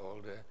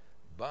impelled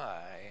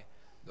by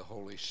the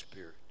Holy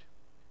Spirit.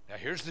 Now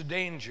here's the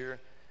danger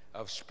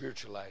of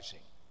spiritualizing.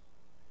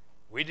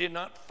 We did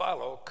not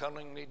follow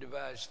cunningly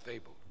devised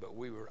fables, but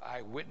we were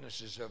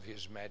eyewitnesses of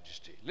his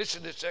majesty.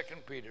 Listen to 2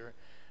 Peter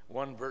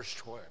 1 verse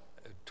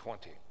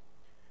 20.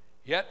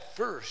 Yet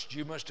first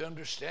you must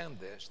understand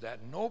this,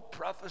 that no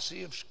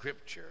prophecy of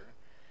Scripture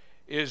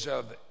is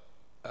a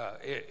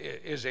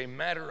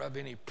matter of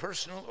any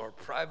personal or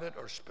private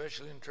or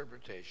special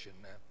interpretation,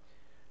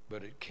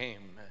 but it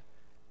came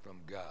from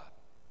God.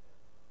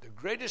 The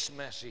greatest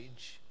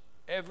message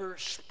ever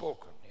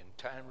spoken in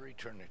time or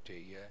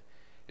eternity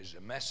is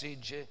the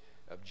message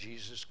of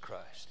Jesus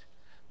Christ.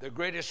 The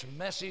greatest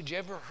message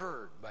ever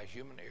heard by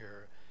human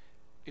ear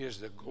is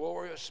the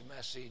glorious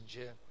message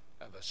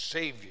of a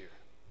Savior.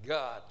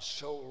 God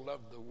so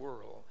loved the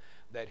world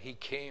that he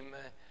came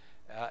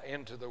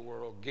into the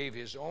world, gave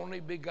his only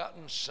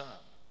begotten Son,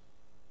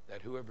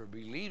 that whoever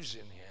believes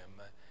in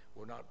him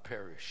will not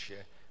perish,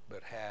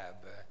 but have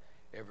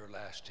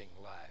everlasting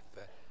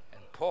life.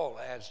 And Paul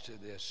adds to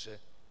this,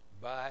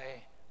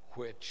 by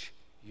which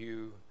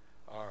you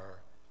are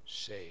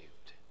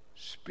saved.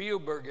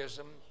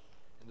 Spielbergism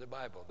in the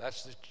Bible,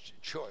 that's the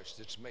choice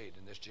that's made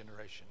in this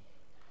generation.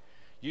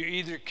 You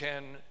either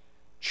can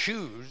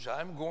choose,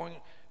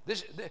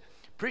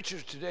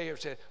 preachers today have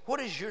said, what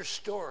is your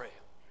story?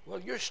 Well,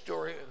 your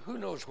story, who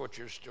knows what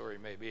your story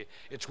may be?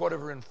 It's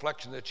whatever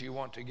inflection that you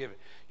want to give it.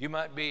 You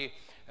might be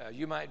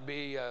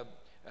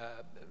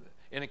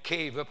in a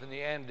cave up in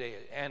the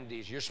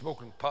Andes. You're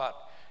smoking pot,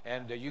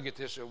 and you get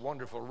this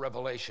wonderful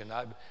revelation.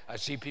 I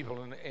see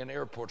people in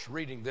airports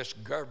reading this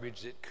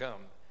garbage that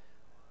come.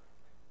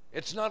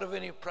 It's not of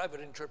any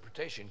private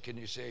interpretation. Can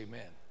you say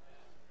amen?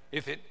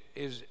 If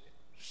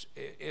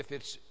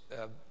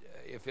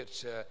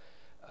it's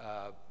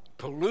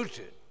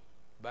polluted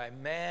by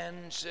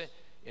man's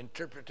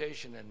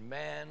interpretation and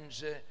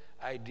man's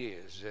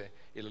ideas,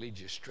 it'll lead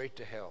you straight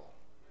to hell.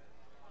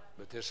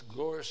 But this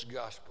glorious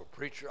gospel,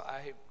 preacher,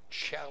 I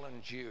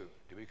challenge you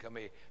to become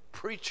a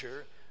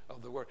preacher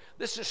of the word.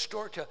 This is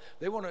storytelling.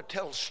 They want to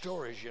tell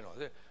stories, you know.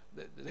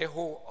 The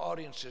whole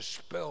audience is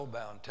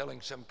spellbound, telling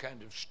some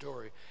kind of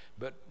story,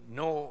 but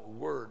no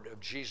word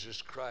of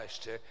Jesus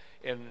Christ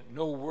and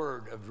no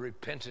word of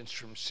repentance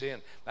from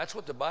sin. That's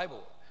what the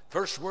Bible,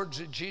 first words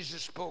that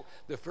Jesus spoke,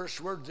 the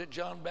first words that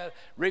John Baptist,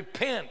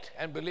 repent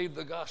and believe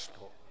the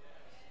gospel.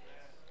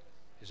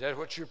 Is that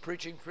what you're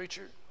preaching,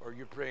 preacher? Or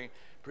you're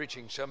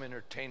preaching some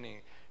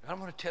entertaining? I'm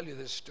going to tell you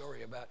this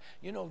story about,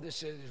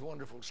 this is a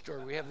wonderful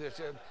story. We have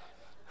this,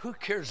 who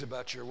cares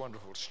about your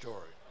wonderful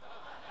story?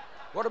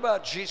 What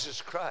about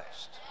Jesus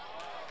Christ?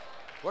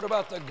 What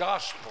about the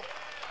gospel?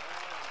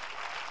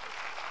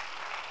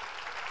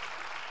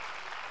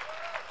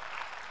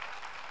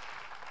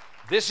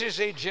 This is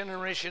a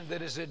generation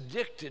that is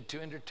addicted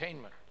to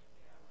entertainment.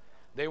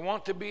 They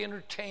want to be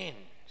entertained.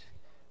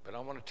 But I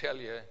want to tell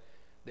you,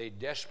 they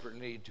desperately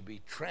need to be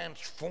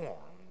transformed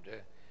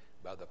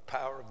by the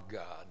power of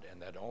God,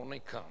 and that only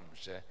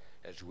comes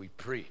as we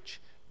preach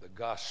the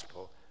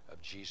gospel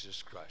of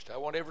Jesus Christ. I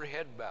want every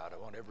head bowed.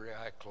 I want every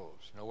eye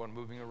closed. No one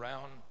moving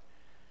around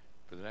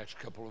for the next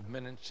couple of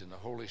minutes, and the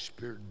Holy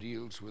Spirit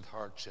deals with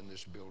hearts in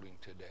this building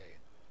today.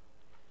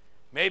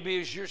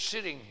 Maybe as you're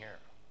sitting here,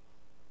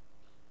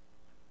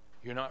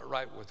 you're not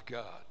right with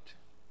God.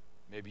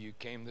 Maybe you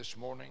came this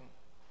morning,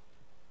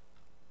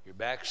 you're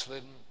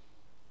backslidden.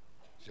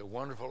 It's a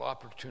wonderful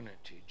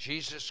opportunity.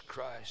 Jesus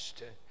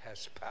Christ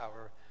has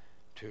power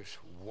to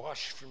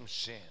wash from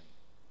sin,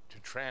 to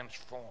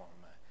transform,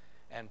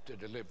 and to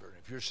deliver.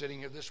 If you're sitting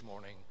here this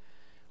morning,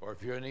 or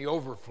if you're in the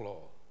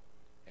overflow,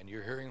 and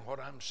you're hearing what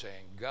I'm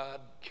saying, God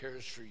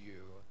cares for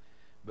you,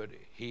 but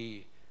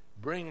He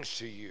brings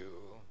to you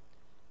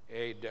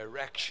a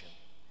direction.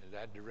 And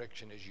that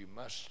direction is you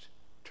must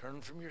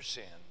turn from your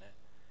sin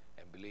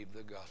and believe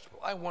the gospel.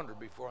 I wonder,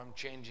 before I'm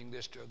changing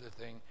this to other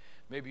thing,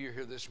 maybe you're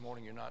here this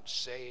morning, you're not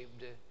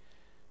saved,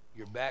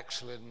 you're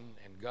backslidden,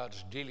 and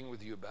God's dealing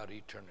with you about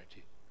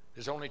eternity.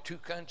 There's only two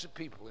kinds of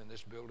people in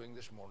this building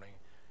this morning.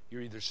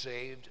 You're either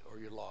saved or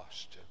you're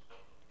lost.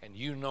 And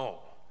you know,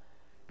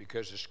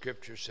 because the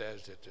Scripture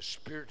says that the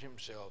Spirit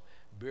Himself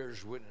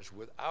bears witness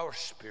with our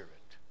spirit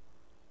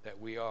that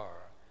we are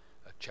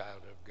a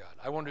child of God.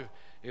 I wonder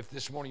if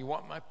this morning you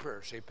want my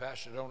prayer. Say,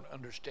 Pastor, I don't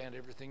understand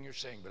everything you're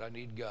saying, but I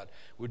need God.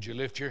 Would you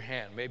lift your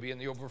hand? Maybe in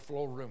the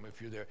overflow room,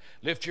 if you're there,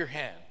 lift your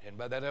hand. And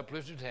by that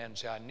uplifted hand,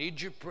 say, I need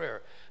your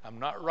prayer. I'm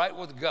not right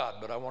with God,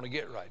 but I want to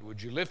get right.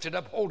 Would you lift it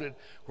up, hold it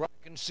where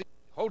I can see?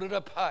 Hold it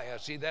up high. I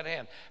see that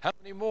hand. How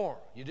many more?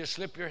 You just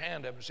slip your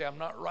hand up and say, I'm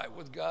not right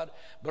with God,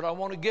 but I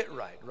want to get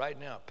right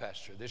now,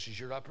 Pastor. This is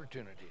your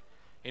opportunity.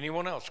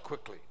 Anyone else,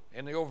 quickly,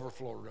 in the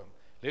overflow room,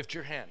 lift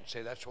your hand.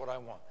 Say, that's what I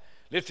want.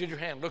 Lifted your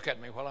hand. Look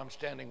at me while I'm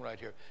standing right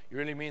here. You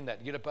really mean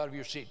that? Get up out of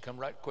your seat. Come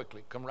right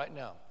quickly. Come right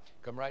now.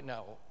 Come right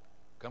now.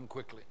 Come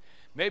quickly.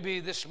 Maybe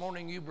this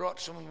morning you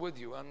brought someone with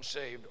you,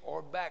 unsaved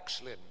or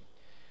backslidden.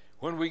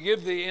 When we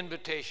give the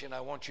invitation,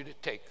 I want you to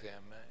take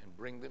them and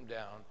bring them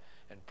down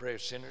and pray a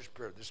sinner's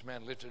prayer. This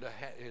man lifted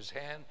his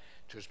hand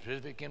to a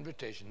specific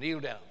invitation. Kneel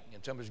down,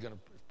 and somebody's going to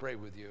pray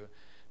with you.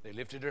 They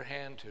lifted their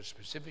hand to a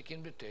specific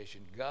invitation.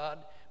 God,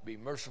 be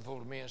merciful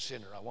to me, a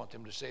sinner. I want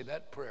them to say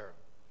that prayer.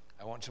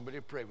 I want somebody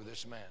to pray with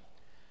this man.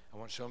 I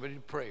want somebody to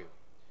pray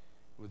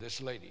with this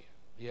lady.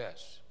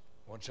 Yes.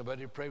 I want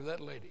somebody to pray with that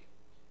lady.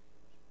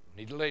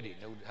 Need a lady,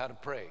 know how to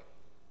pray.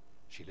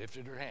 She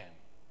lifted her hand.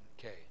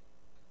 Okay.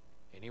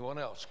 Anyone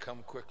else, come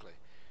quickly.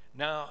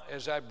 Now,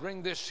 as I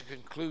bring this to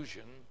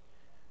conclusion,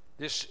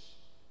 this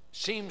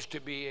seems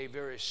to be a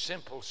very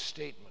simple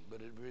statement,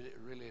 but it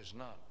really is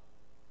not.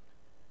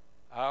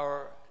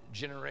 Our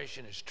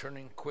generation is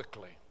turning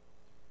quickly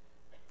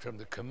from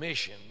the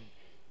commission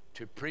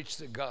to preach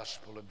the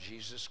gospel of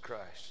Jesus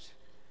Christ.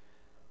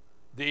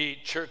 The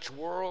church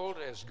world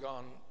has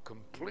gone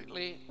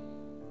completely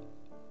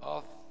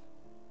off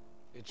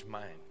its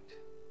mind.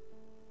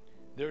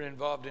 They're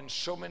involved in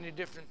so many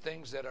different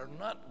things that are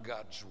not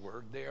God's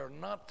word. They are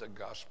not the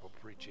gospel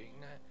preaching.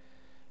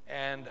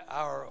 And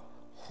our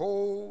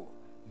whole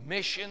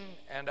mission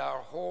and our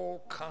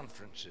whole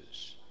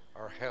conferences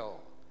are held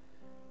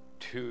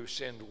to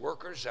send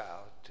workers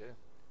out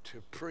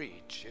to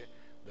preach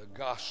the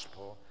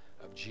gospel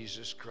of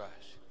Jesus Christ.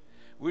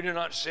 We do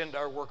not send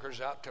our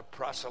workers out to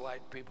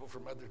proselyte people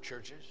from other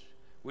churches.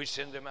 We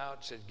send them out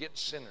and say, get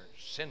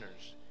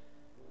sinners.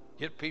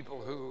 Get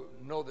people who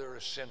know they're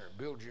a sinner.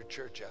 Build your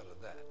church out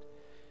of that.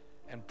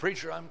 And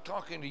preacher, I'm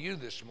talking to you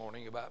this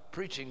morning about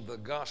preaching the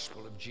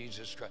gospel of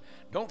Jesus Christ.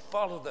 Don't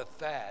follow the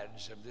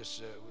fads of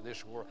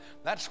this world.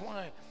 That's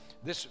why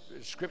this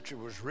scripture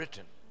was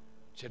written.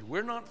 It said,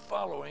 we're not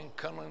following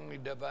cunningly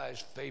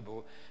devised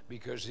fable,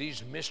 because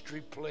these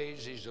mystery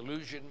plays, these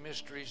illusion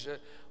mysteries,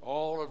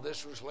 all of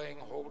this was laying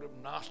hold of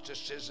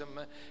Gnosticism,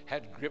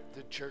 had gripped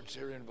the church.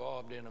 They're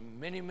involved in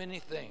many, many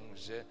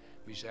things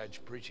besides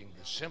preaching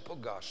the simple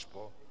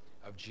gospel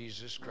of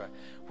Jesus Christ.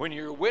 When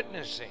you're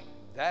witnessing,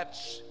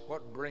 that's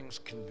what brings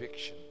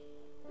conviction.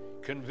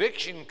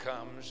 Conviction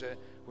comes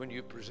when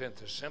you present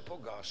the simple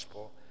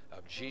gospel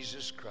of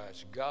Jesus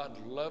Christ. God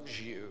loves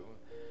you.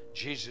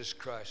 Jesus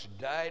Christ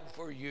died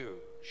for you,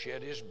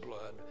 shed his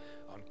blood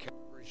on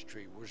Calvary's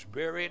tree, was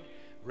buried,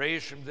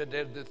 raised from the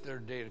dead the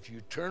third day. If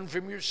you turn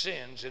from your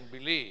sins and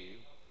believe,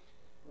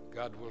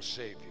 God will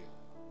save you.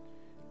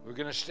 We're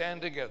going to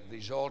stand together.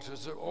 These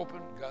altars are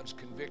open. God's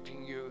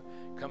convicting you.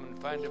 Come and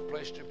find a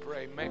place to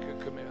pray. Make a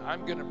commitment.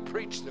 I'm going to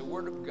preach the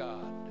word of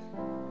God.